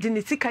oba ne di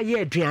ne sika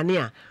ye aduane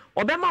a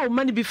obema wo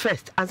ma ne bi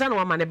first ansa na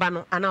wo ma ne ba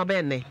no ana oba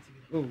enne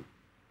oh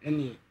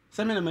enne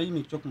se me na mayi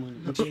me chop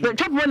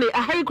money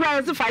a high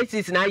cry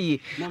 5-6 na yi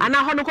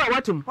ana ho no kɔ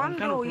watum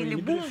kondo yili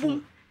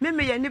bum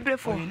me ye ni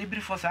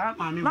brefo sa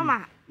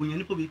mama onya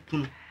ni ko be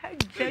kunu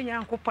jenya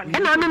nkopon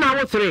na na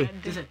wo three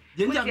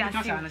je ndi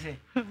amika sa na se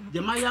je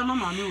maya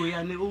mama me we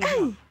ya ne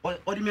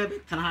o di me be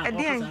tana ha o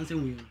ko san se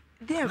we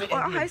dem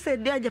I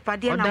said dia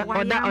japade na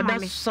wa ya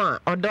oda san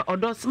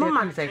oda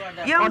mama say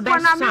oda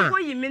na me ko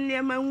yi me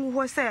ne ma nwu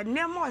ho say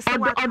ne ma o say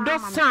wa oda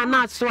san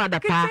na so ada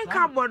pa kitchen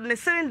cupboard ne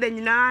cylinder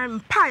nyina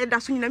mpa ya da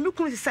so nyina me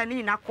kunu sisa ne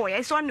nyina ko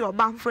ya so ne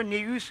oba fro ne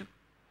use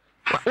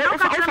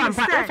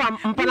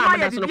mpa na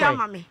da so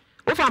no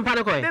o fa mpa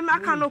ne koy be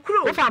maka no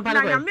kuro o fa mpa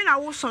ne koy na me na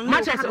wo so no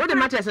mattress o de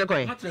mattress ne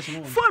koy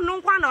phone no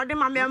kwa na o de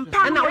ma me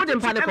mpa na o de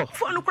mpa ne ko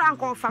phone kwa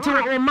nko fa ti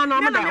o ma no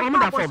o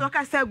da fo so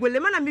ka say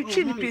agole ma na me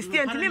twi ni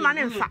president me ma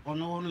ne mfa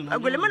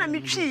agole ma na me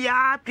twi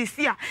ya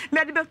presia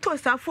me de be to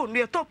sa phone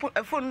no top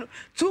phone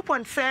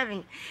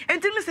 2.7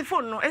 enti me se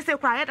phone no e se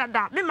kwa ya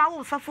dada me ma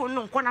wo mfa phone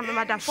no nko na me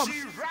ma da fo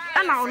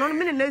e na ono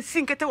me na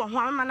si nkete wo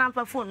ho ma na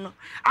mfa phone no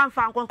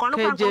amfa nko no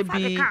kwa nko fa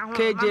de ka ho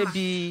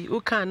KJB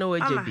u kan na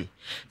wajebi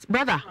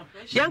brother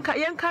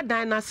yanka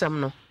dan na sam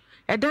no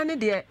edan ne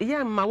de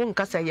ye ma wo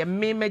nkasa ye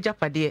me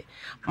majapade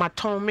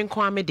maton me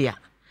nko amedia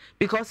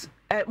because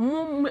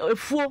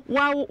efuo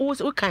wa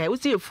wo kan wo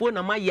se efuo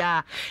na ma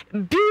ya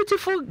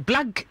beautiful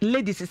black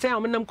ladies say o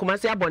menam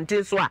kumase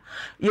abonte so a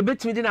ye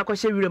betimi di na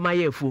kwahye wire ma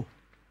ya efuo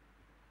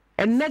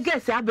enega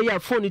se abe ya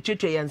phone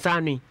twetwe ye nsa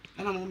anu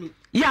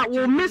ya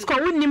wo miss ko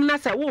wonim na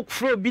se wo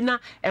fro bi na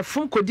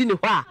efun kodi ne ho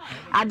a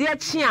ade a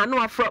chia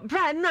na afro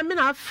bra na me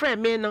na afre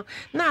me no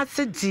na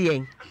ase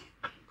dien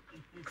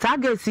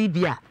saga si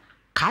bia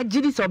ka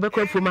jiri so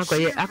obekwa fom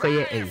akoye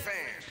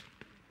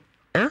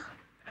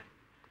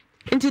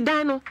inti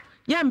dan no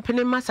ya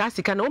mpene masa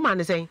asika na wo ma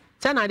ne sen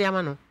se na ade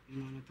ama no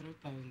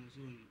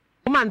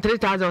wo man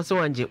 3000 so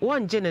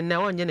wonje ne na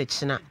wonje ne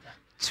china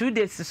 2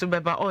 days so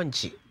beba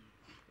onji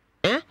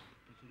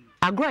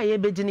agro ye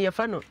beji ne ye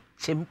fa no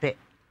chempe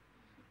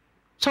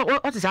so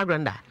what is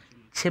agranda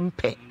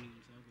chempe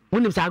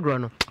when is agro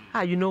no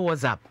you know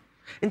what's up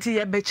inti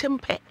ye be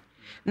chempe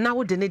na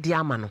wo de ne di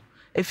ama no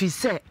if you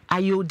say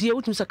ayodie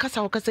wotum se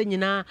kasa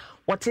nyina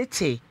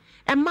wotete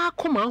ema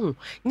akoma ho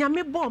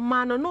nyame bo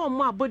ma no na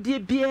omo abodie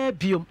bia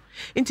biom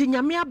nti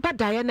nyame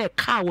abadaye na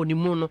ka woni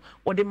mu no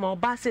wode ma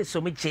oba se so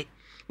meje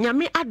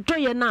nyame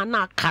adoye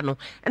na aka no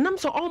enam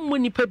so omo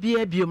nipa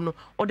bia biom no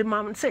wode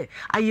ma se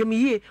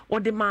ayemie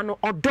wode ma no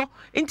odo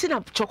nti na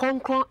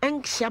chokonkron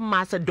enhye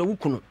ma se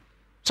dawukunu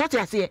so te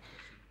ase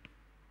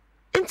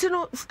nti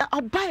no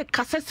oba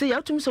kasa se ya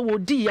wotum se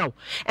wodi yaw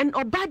en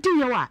oba di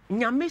yaw a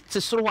nyame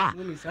tesoro a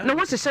na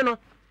wo sese no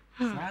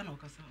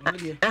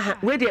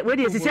where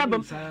the sisi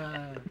abam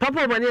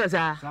papa obani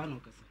osa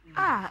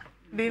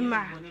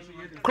bema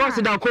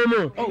cross down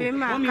komo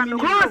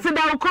cross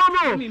down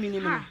komo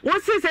wo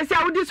sisi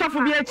a wodi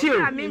sofo bi achi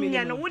o me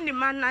nya no woni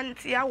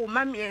manante ya wo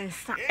ma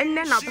miensa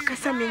enne na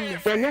obakasa me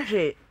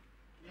nya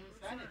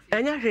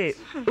enya hwe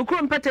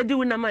ukro mpata di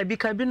wona ma bi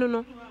ka bi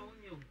no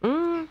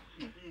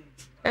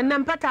enne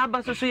mpata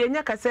aba so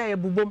yenya kasa ya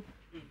bubom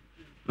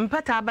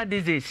mpata aba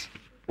disease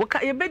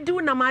woka ye bedi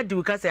wona ma di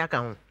wukasa ya ka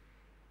ho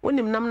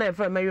wonim nam na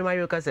efra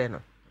mayo kasa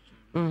no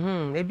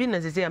ebi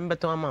na sisi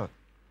ambeto ama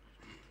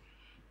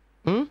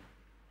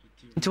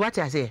nti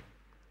wati ase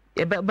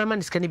e ba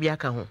man skani bi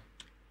aka ho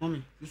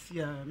mami sisi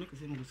ya make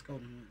say mo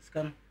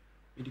ska no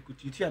e di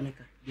kututu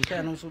ameka de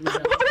ka no so me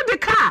de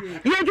ka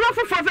ye dwo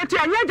fofo fetu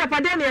anya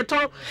japade na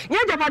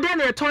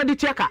eton di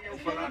tiaka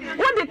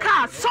wo de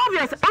ka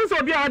obvious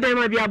anso bi o de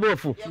ma bi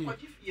abofu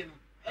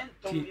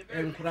ti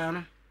enkura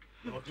no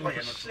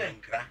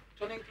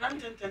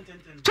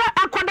so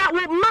akoda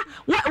wo ma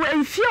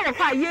wo fie wo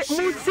kwa ye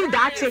mu si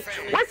daache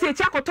wo si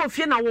echi akoto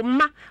fie na wo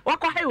ma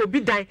wakọ ha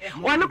obi dan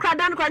ono kra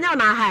dan kwa nya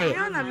na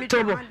ha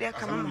tobo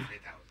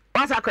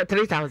what's akọ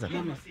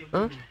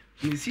 3000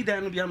 mi si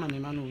dan no bi ama ne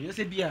ma no ye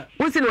se bia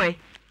wo si no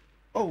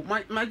Oh,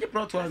 my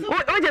brought one.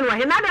 Oh, you know,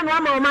 another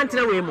one man to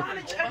the way.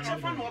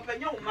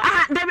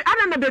 Ah, I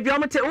don't know, baby.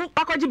 I'm telling you,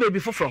 I baby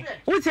for.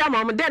 What's your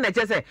mom? Then I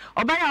just say,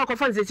 or buy our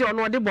conference on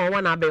what the born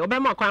one abbey, or by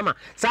my crama.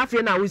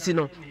 Safia now, we see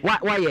no.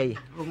 Why, ye?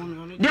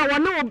 There were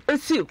no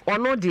silk or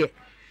no dear.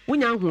 We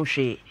know who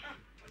she.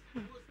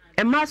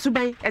 And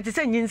Masubai at the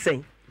same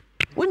insane.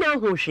 We know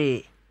who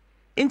she.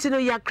 Into the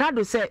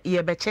Yakrado said, ye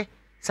betche,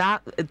 sa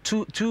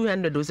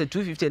 200 or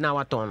 250 an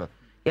hour ton.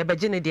 Ye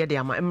begin dear,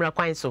 dear, my Emra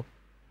Quine so.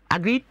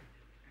 Agreed?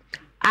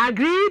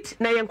 Agreed?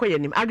 Na yanko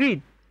yenim.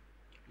 Agreed?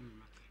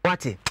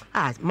 What?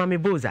 Ah, Mami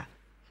Boza.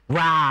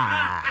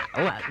 Wow.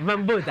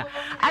 Mami Boza.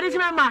 I just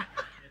remember.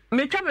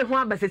 Me try me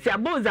one, but say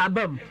Boza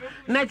bum.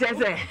 Na just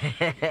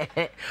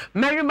say.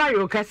 Mary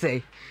Mario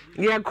Kase.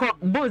 Ye call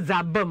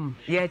Boza bum.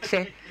 Ye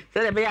che.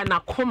 So the be na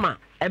koma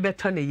ebe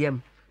turn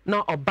yem.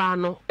 No oba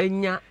no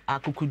enya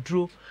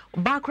akukuduro.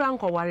 Background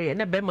ko ware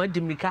na be ma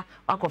dimika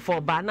akofo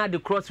oba na the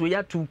cross we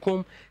ya to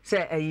come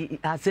say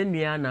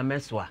asenua na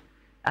meswa.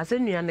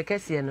 Asenua ne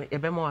kese no ye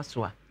be ma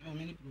wasoa.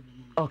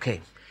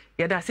 Okay.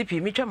 Ya da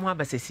sipi mi twam ho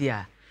abasesi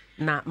a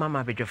na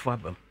mama bedwefo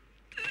abam.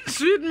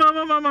 Sweet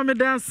mama me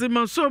dance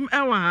ma som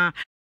ewa ha.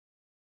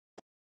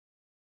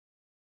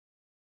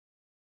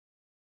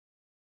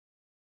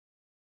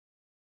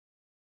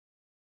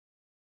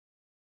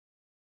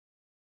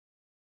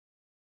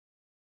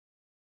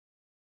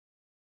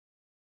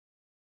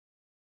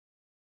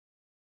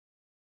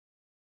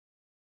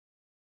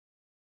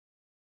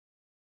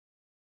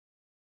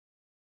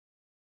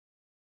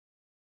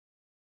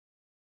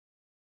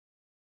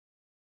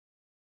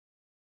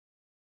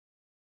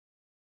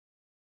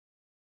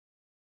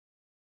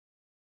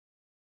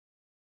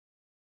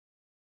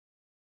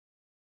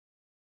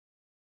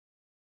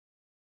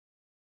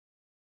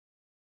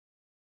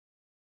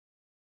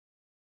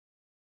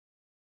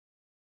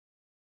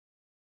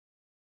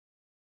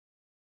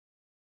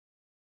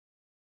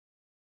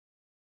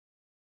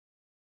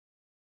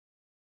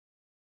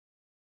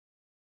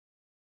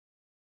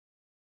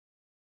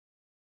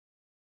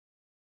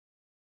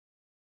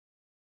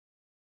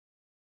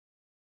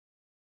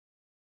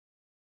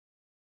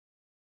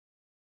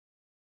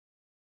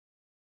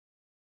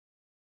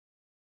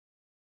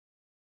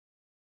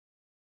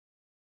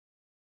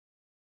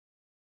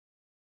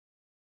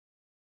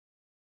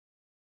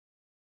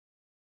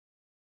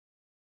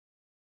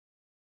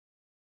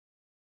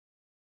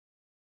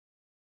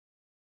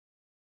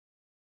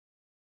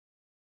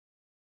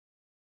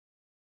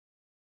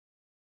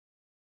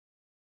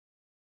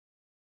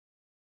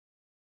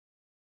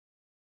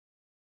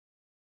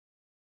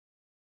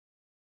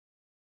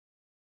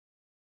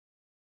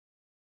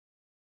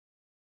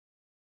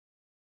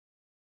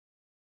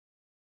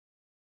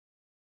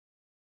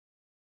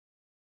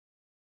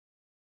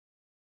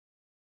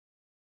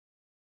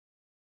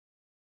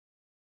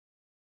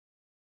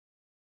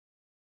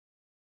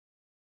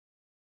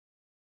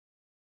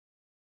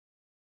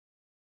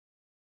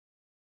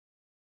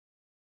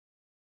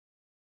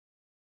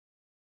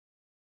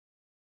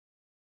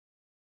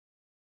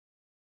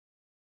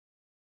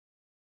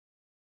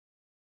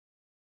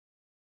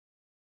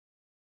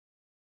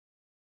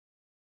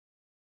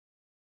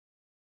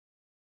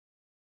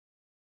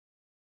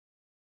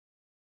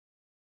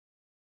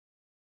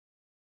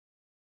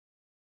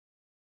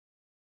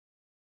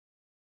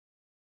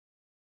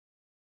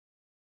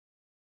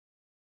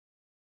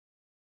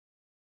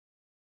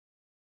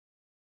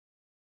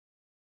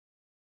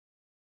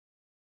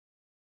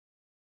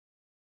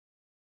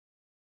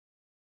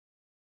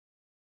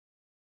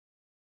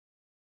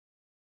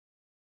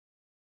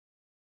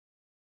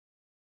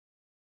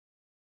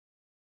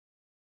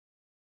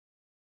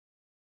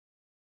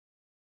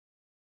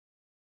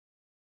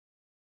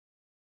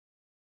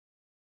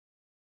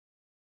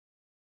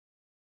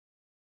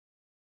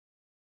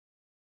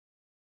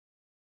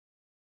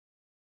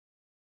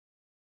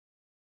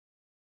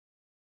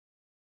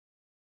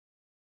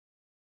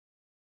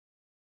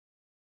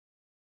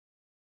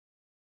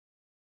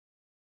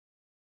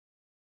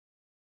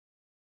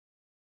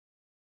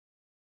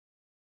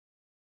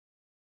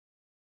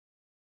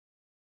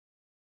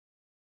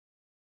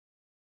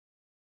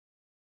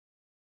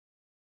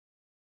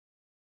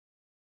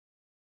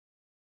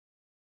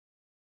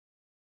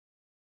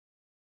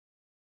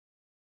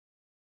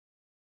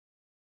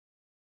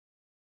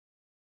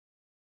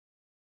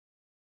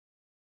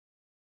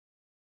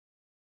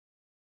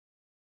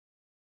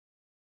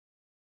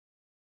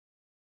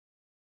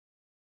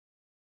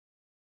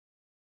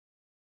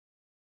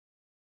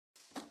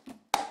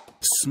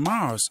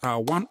 Smiles are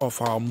one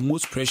of our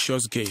most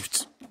precious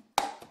gifts.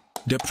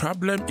 The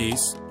problem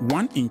is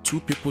 1 in 2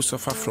 people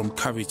suffer from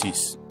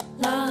cavities.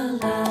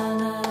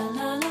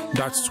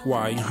 That's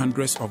why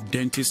hundreds of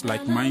dentists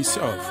like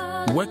myself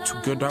work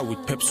together with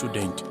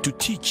Pepsodent to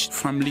teach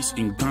families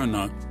in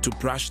Ghana to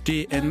brush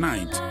day and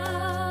night.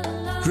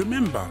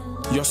 Remember,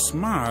 your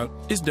smile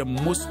is the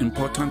most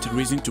important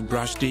reason to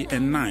brush day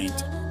and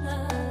night.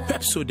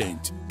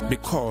 Pepsodent,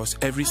 because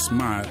every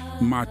smile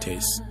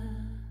matters.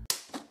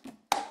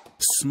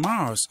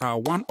 Smiles are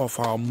one of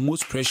our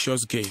most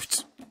precious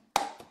gifts.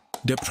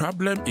 The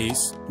problem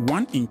is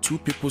 1 in 2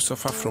 people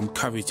suffer from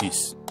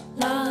cavities.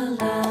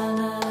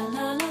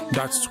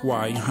 That's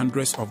why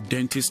hundreds of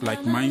dentists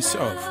like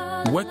myself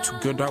work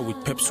together with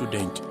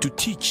Pepsodent to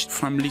teach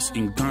families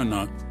in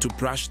Ghana to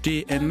brush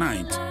day and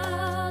night.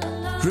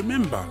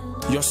 Remember,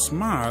 your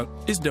smile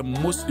is the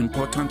most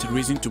important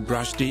reason to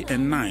brush day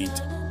and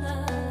night.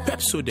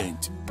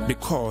 Pepsodent,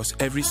 because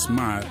every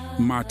smile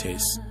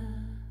matters.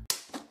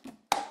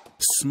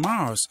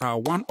 Smiles are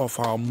one of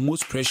our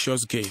most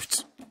precious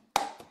gifts.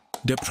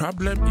 The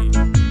problem is...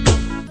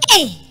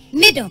 Hey,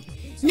 middle.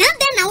 Now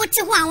then, I want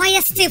to why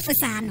stay for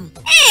Sano.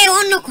 Eh,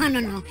 on no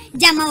quanono,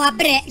 Jama wa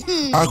bre.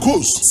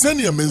 Akos, send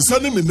your men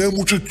sending me name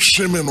which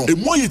shemeno, a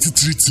moye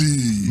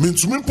triti. Mean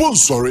to me, pon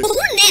sorry. Who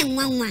name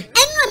one?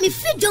 And me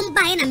free don't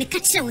buy and me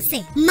catch you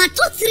say.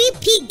 Mato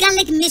 3P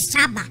garlic mixture.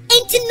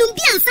 Ain't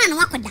Numbian San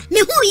Wakoda. Me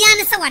who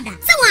yana sawada.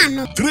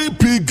 Sawano.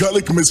 3P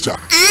garlic mixture.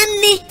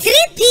 Anne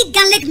 3P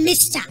garlic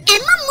mixture.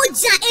 Emma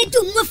moja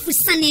edu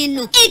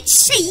mufusaneno.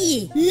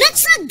 Eche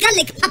natural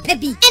garlic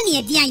papebi. Any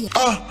idea?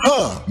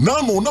 Aha,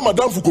 no,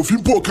 madam.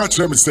 Fukofimpo catch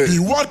me say he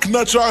work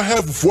natural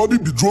hair for be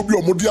drobi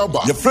or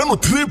modiaba. Your friend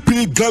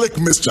 3P garlic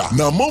mixture.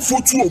 Na man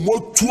for 2 or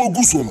more 2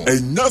 guson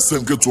and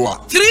yasem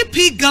ketwa.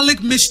 3P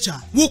garlic mixture.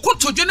 Wo ko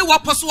tojene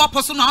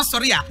wapaso na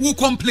sorry a wo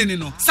complain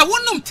no. Sa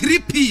wonum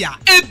 3P a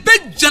e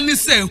be jane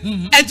say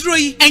hum.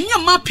 Edroyi enya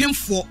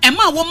mapemfo e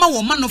ma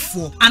wo ma no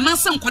fo.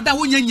 Anansa nkwada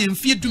wo nya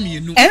nyamfie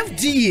dumienu.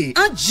 FDA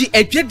agi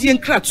adwade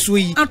nkratso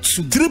yi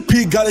atum.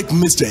 3P garlic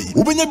mixture.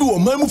 Wo benya bi wo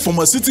mamu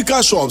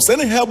pharmaceutical shops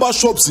and herbal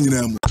shops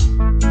in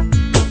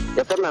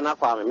na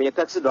kwa me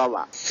taxi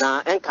driver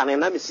na enkane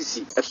na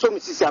misisi eso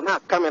misisi na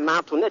aka me na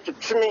ato na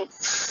twetweme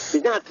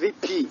binya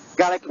 3P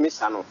garlic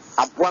mixture no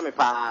aboa me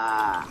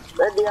pa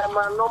e dia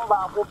ma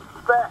number ko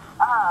pe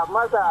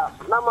masa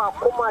na ma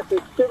koma te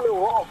temi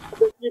ho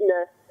de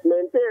kine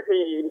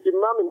mentefi nti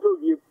mami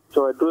ntobi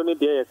so adoni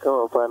de ya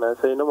kan fa na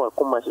sai na ma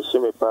koma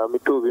hihye me pa me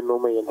tobi no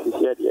me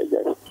yentisi ade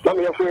ajai na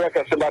me yafu ya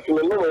ka se bat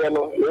me no me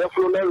no me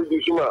yafu na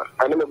reduce ma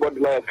ana me body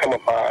na kama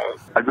pa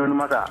adoni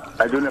masa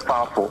adoni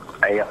powerful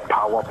ay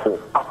powerful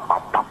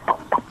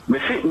me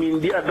see me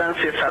ndia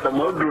dance sa da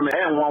mo dru na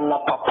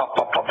enwa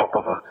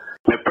papa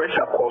me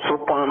pressure ko so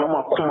pan no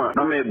ma koma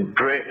na me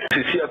bre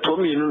sisi ato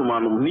me nu ma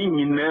no ni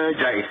nyina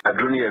jai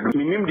adoni edu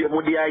minim de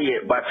mo dia ye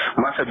but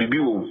masa bibi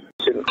wo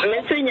me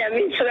se nya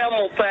mi sra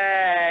mo pa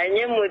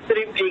nye mo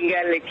 3P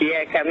garlic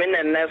ya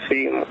kamena na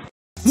free mo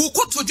wo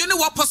ko tojene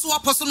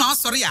wapaso na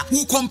sorry a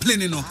wo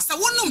complain no sa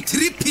wonum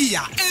 3P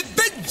a e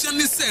be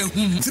jane say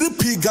hum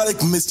 3P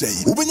garlic mixture.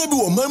 Wo benya bi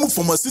wo mamu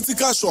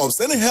pharmaceutical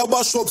shops and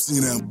herbal shops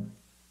in them.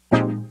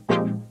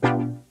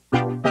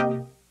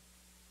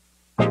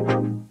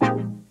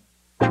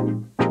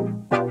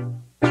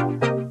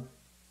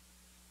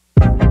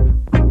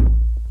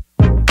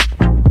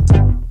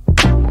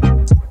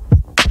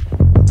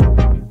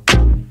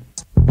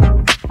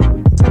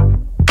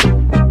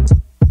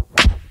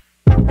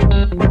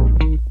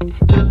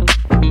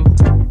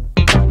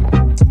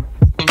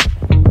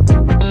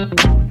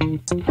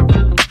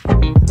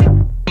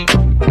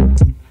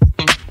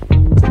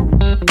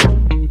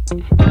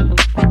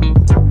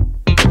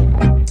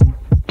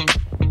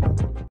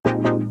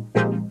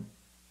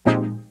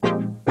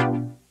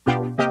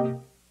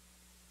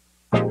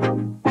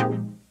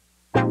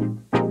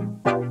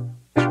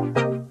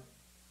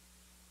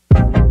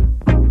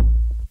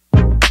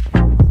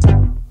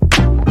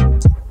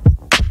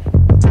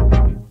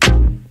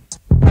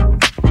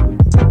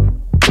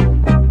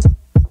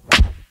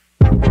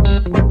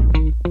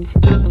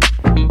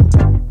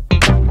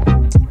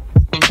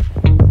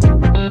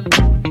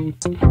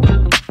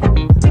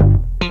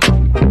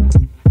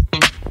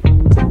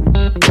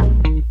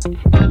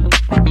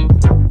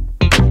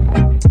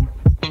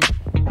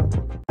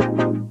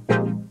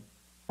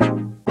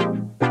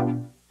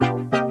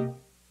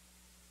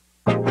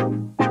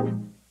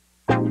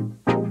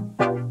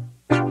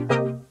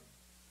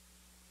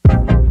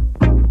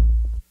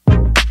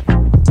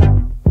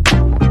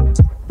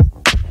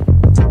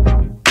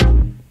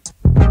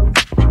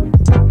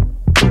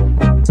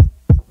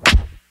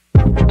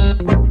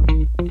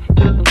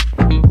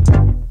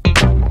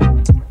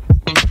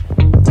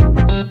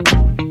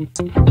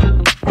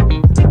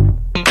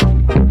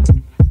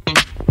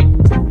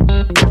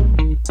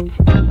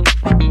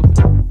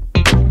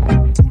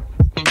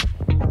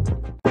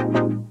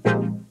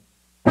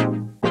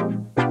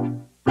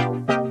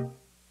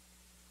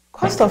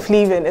 Cost of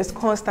living is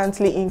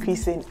constantly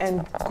increasing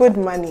and good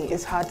money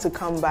is hard to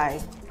come by.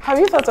 Have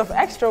you thought of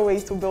extra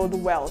ways to build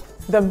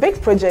wealth? The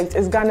Big Project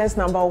is Ghana's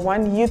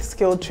 #1 youth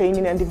skill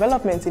training and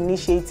development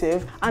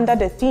initiative under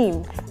the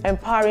theme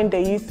Empowering the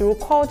Youth Through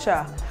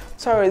Culture,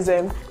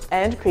 Tourism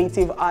and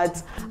Creative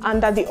Arts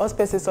under the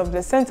auspices of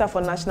the Center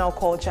for National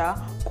Culture,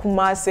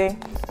 Kumasi,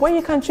 where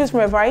you can choose from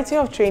a variety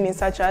of trainings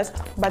such as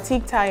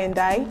batik tie and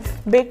dye,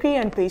 bakery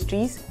and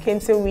pastries,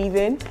 kente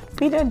weaving,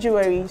 beaded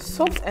jewelry,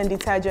 soaps and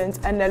detergents,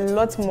 and a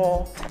lot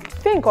more.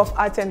 think of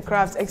art and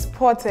crafts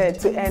exported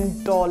to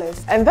earn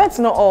dollars. And that's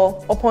not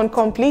all. Upon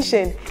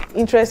completion,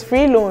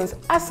 interest-free loans,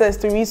 access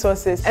to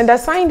resources, and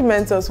assigned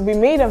mentors will be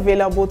made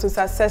available to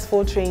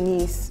successful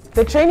trainees.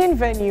 The training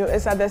venue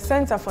is at the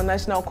Center for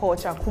National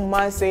Culture,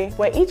 Kumasi,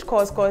 where each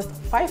course costs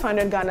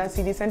 500 Ghana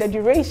cedis and the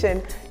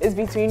duration is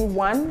between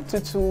 1 to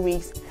 2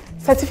 weeks.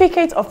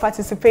 Certificate of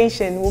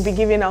participation will be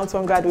given out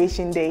on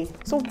graduation day.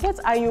 So what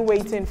are you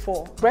waiting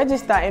for?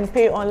 Register and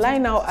pay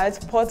online now at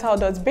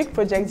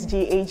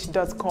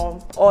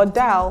portal.bigprojectsgh.com or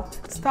dial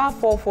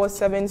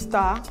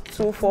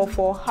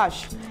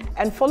 *447*244#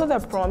 and follow the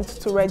prompt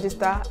to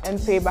register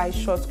and pay by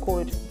short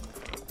code.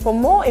 For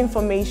more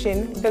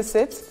information,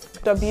 visit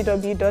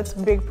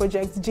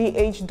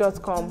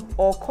www.bigprojectsgh.com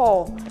or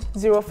call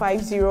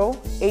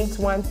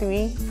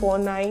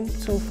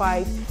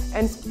 050-813-4925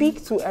 and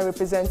speak to a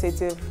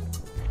representative.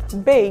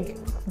 Big,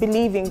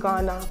 believe in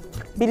Ghana.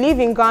 Believe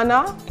in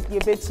Ghana, you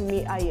bet to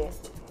me aye.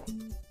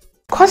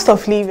 Cost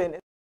of living.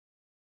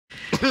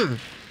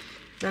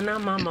 Nana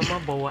mama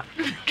bowa.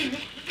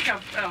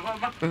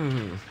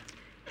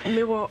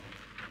 Me wo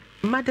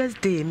Mother's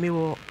Day me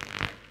wo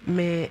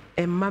me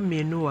emma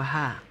menu wa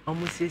ha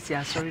almost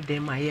sorry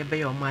dem aye be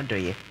your mother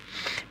ye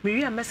me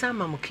wi amesa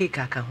mam cake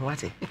aka ho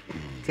ate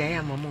ti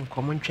aye mam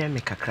nkomo ntwe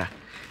me kakra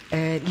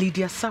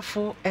Lydia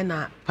Safo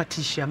na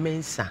Patricia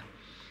Mensa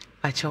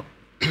acho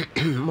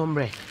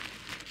momre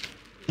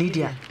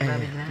Lydia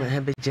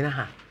be jina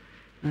ha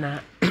na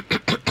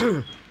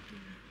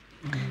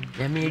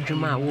yami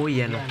adwuma wo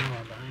ye no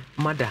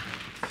mother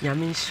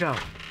yami nshraw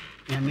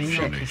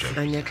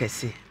anya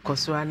kesi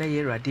koso ana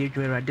ye rade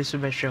adwuma rade so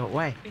be hwe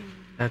why.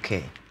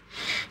 Okay.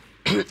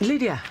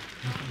 Lydia.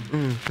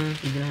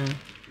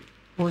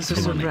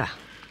 What's so bra?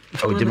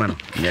 Oh, Jimano.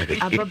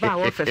 Ababa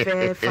wo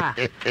fefa.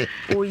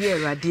 O ye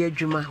rade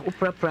adwuma, o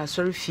prapra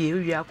sorry fie,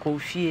 wi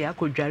akofie,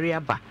 akodware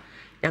aba.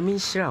 Ya min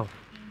hira.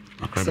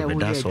 Akra be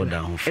that's all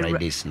down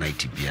Fridays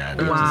night bia,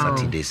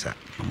 Saturdays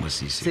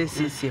almost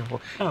see.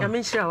 Ya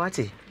min hira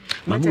wate.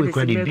 Mamu we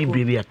kwade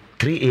bibiri at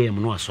 3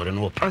 am no asore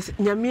no opra.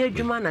 Nyame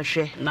adwuma na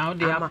hwe. Now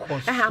they are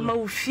cost. Ama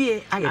wo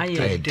fie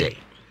aye.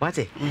 What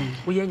it?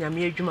 We are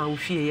Yami Juma who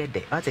fear ye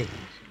day. What it?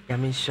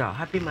 Yamin Shaw.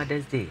 Happy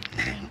Mother's Day.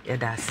 Yeah,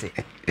 that's it.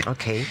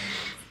 Okay.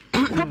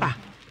 Papa.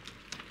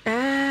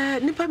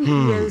 Nipa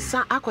million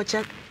sa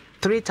akwacha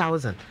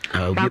 3,000.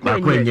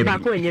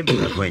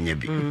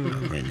 Bakwenyebi.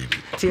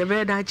 Tie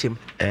be da chim.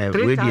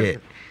 We dey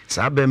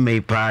sabe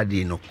me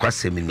party no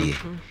kwasemnie.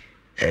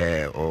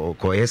 O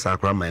ko yesa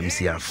akra ma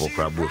MC for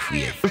krabo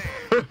fuye.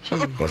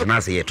 Because na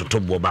say to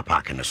tobo ba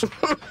park no so.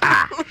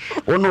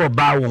 Ono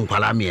ba wo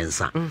nkwala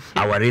miensa.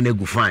 Aware na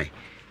gu fine.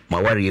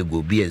 Ma ware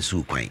ego bi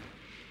ensu kwan.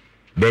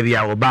 Baby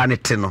a wo ba ne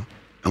te no.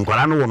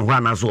 Nkwala no wo no ho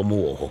anaso o mo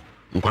wo ho.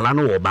 Nkwala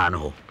no wo ba ne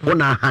ho. Wo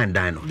na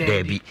handan no.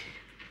 Debi.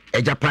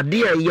 Ejapade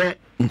ye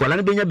nkwala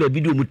no benya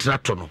baby di o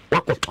mutrato no.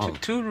 Wakoton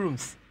 2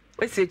 rooms.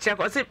 We say check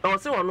o say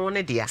ono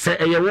ne dia. Say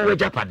eye wo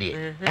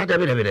ejapade.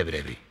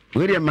 Adabe.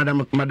 We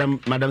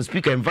Madam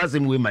Speaker emphasize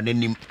we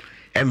manenim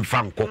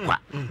emfa nkokwa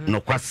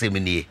no kwasem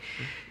nie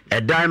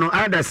edan no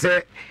ada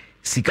se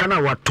sika na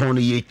waton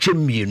ye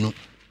chemienu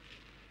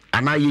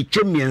ana ye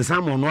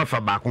chemiensa mo no afa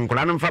ba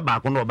konkola no mfa ba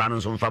ko no ba no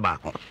so mfa ba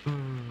ko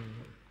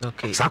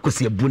okay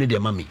sakosi ebune de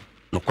mami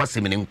no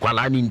kwasem ne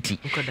nkwala ni nti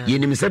ye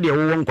nim se de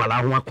wo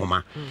nkwala ho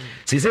akoma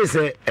se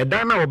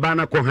edan na oba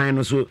na ko han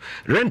no so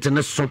rent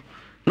ne so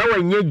na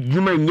wanye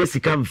dwuma nye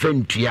sika mfa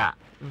ntua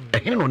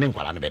ehine no ne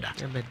nkwala no beda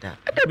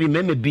bi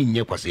meme bi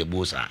nye kwase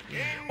ebosa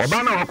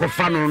oba na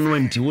wakofa no no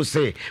nti wo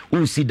se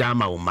wo si da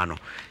ma wo ma no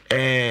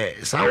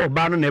sa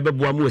oba no na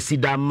ebeboa ma wo si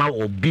da ma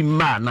obi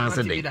ma na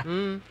se de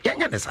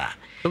yanya ne sa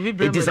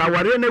it is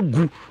aware na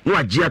gu no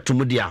agye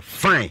atom dia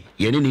fine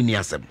ye ne ni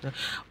asem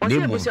ne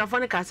mo busia fa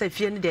ne ka sa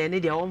fie ne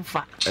de wo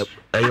mfa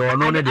eyo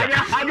no ne dia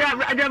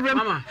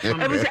mama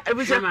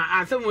ebusia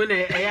ma asem wo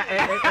ne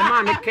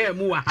ma ne ka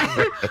mu wa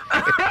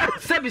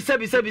sebi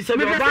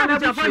oba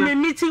na fa ne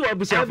miti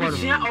obusia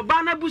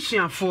oba na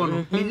busuafo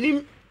no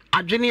minim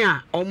adwene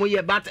a omo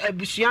ye but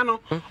abusia no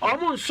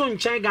omo nso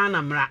nchen ga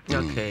na mra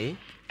okay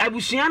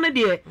abusia ne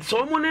de so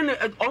omo ne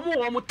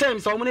omo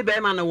terms omo ne be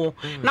ma ne wo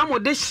na mo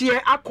de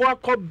hie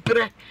akọ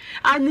bre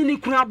anini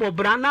kunu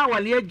abobra na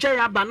wale agya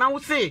ya ba na wo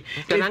se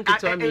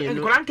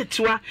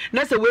nkranketua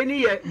na se we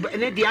ni ye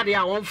ne de ade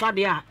a won fa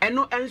de a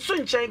eno enso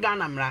nchen ga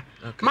na mra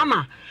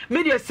mama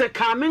me de se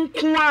ka me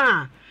nko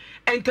a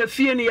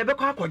enkafie ne ye be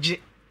kwa akọje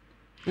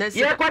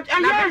ye kwa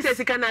anya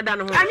se Canada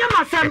no ho anya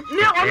masam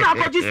ne o na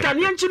akọje scan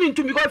ye nchi ni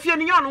ntumi ko fie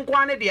ne ye ono nko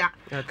ane de a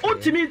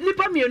ontimi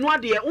nipa mienu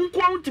ade nko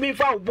ontimi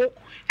fa obo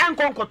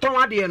enkonkoton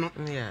ade no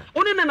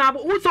oni na na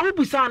wo so wo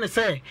busa ne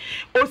se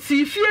o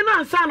si fie na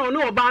ansa na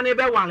oni oba ne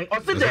be wale o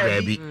se da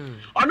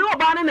oni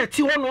oba ne na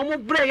ti ho no mo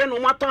bre ye no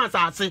mo aton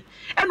asase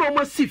e no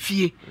mo si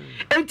fie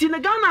enti ne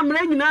Ghana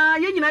mra nyina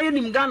ye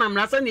nim Ghana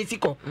mra sa ne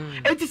siko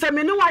enti se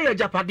me ne wa ye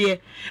japade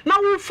na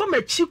wo fo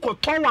machi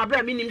koton wa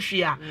bra me nim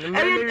hwe a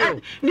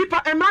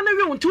nipa emra na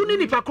we untu ni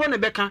nipa kro ne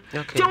beka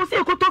ti wo se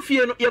ekoto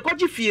fie no ye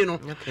koji fie no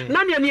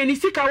na ne ni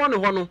sika wo ne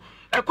ho no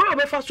e ko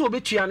obefa so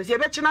obetua no se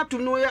ebe china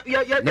tum no ya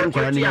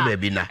nkwala nya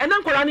baabi na ena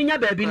nkwala nya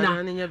baabi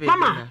na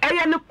mama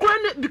eye ne kura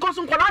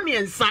because nkwala me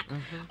ensa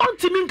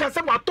ontimi nka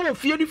se wato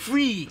ofie ni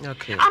free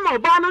ama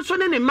oba no so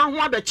ne ne ma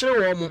ho abekire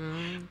wo mo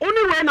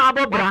oni we na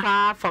abobra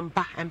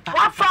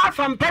wafa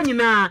fampa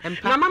nyina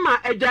na mama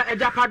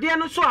eja pade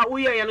no so a wo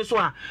ye no so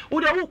a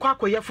wo de wo kwa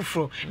akoye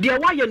foforo de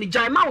wa ye ni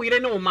jai ma wo yire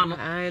ne wo ma no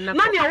na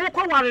ne wo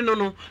kwa ware no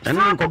no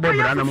na nko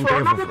bobra na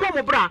mko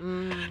bobra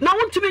na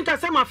wontimi nka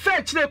se ma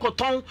fa kire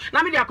koton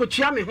na me de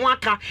akotua me ho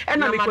aka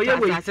na me koye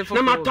we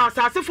na ma to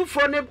asase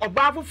foforo ne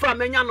oba foforo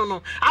amenya no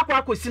no akwa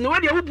akosi no we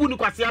de wo bu ni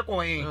kwase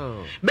akoye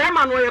be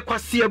ma no ye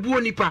kwase abu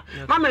onipa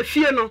mama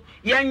fie no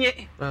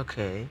yenye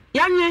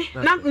yenye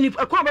na ni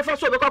kwa be fa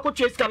so be kwa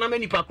kotua sika na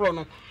manipa kro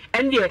no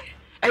ende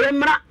eye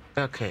mra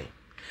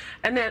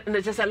and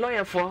just a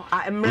lawyer for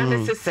mra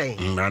ne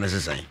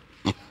sesen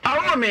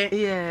Awome,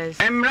 yes.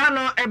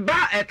 Emrano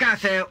eba eka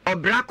se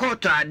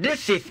obrakota.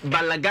 This is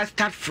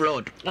Balagasta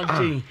flood.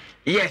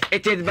 Yes,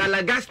 it is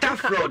Balagasta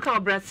flood.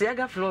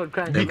 Balagasta flood.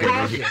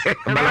 Because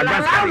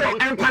Balagasta.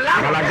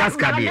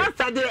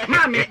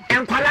 Mami,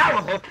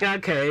 enkwalawo.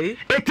 Okay.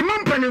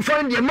 Etimum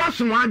penifon de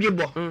mosumo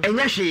agebo.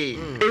 Enyeshi.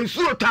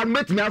 Ensu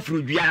otamet me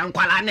afrudua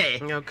enkwala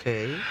ne.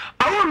 Okay.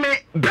 Awome,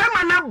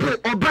 bema na bo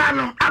oba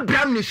no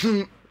Abraham ni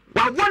sun.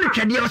 Wa woni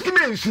twede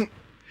osime nsu.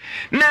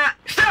 Na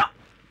so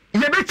ye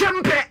be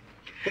chempe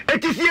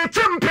etisi ye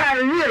chempe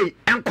anwie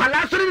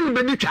enkwala so ni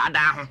be ni twada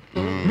ho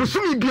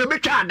busumi bi be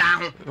twada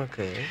ho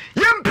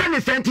ye mpe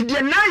ni senti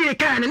de na ye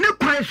kan ne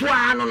kwan so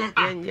ano no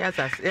ye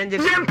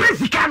mpe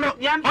sika no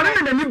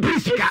ona na ni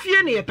brisika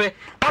fie ne ye pe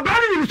oba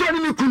ni so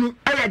ni kunu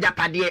aya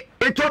japade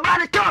eto oba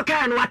ni to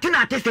kan no wate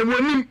na atese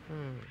wonim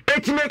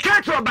eti me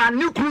catch oba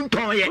ni kunu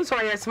ton ye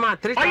so ye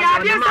smart 3,000 oya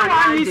dey say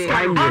one is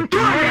on to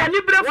ye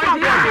ni bre for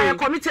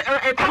committee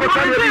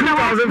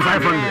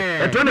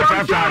 2,500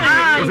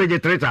 25,000 is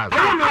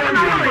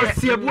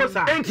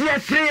 3,000 enti ye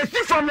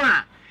si for no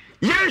a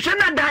ye hwe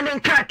na dan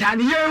nkata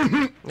ne ye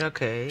hu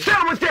so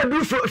mo say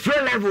do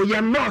flow level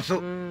ye mo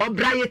so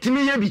obra ye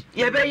timi ye bi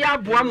ye be ya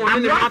aboa mo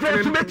ne ma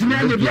fa so betimi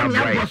ye bi ya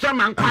bo so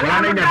man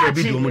kwala na da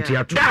bi do mo ti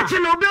ato da chi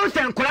no be o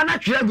sen kwala na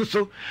twere gu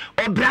so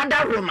obra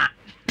da Roma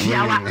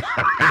Yawa.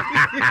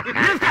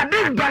 Mr.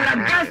 Big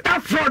Balagasta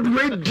fraud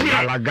we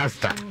dear.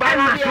 Balagasta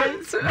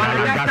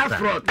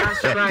fraud.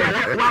 That's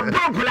right. Wa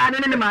bokula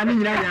ne ma ni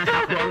nyina ya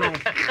sako no.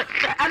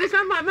 Ade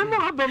sa ma me mo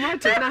abomo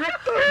te na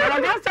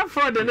Balagasta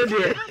fraud ne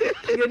de.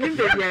 Ye ni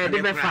be ya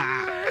de be fa.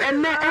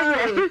 Enne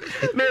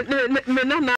me na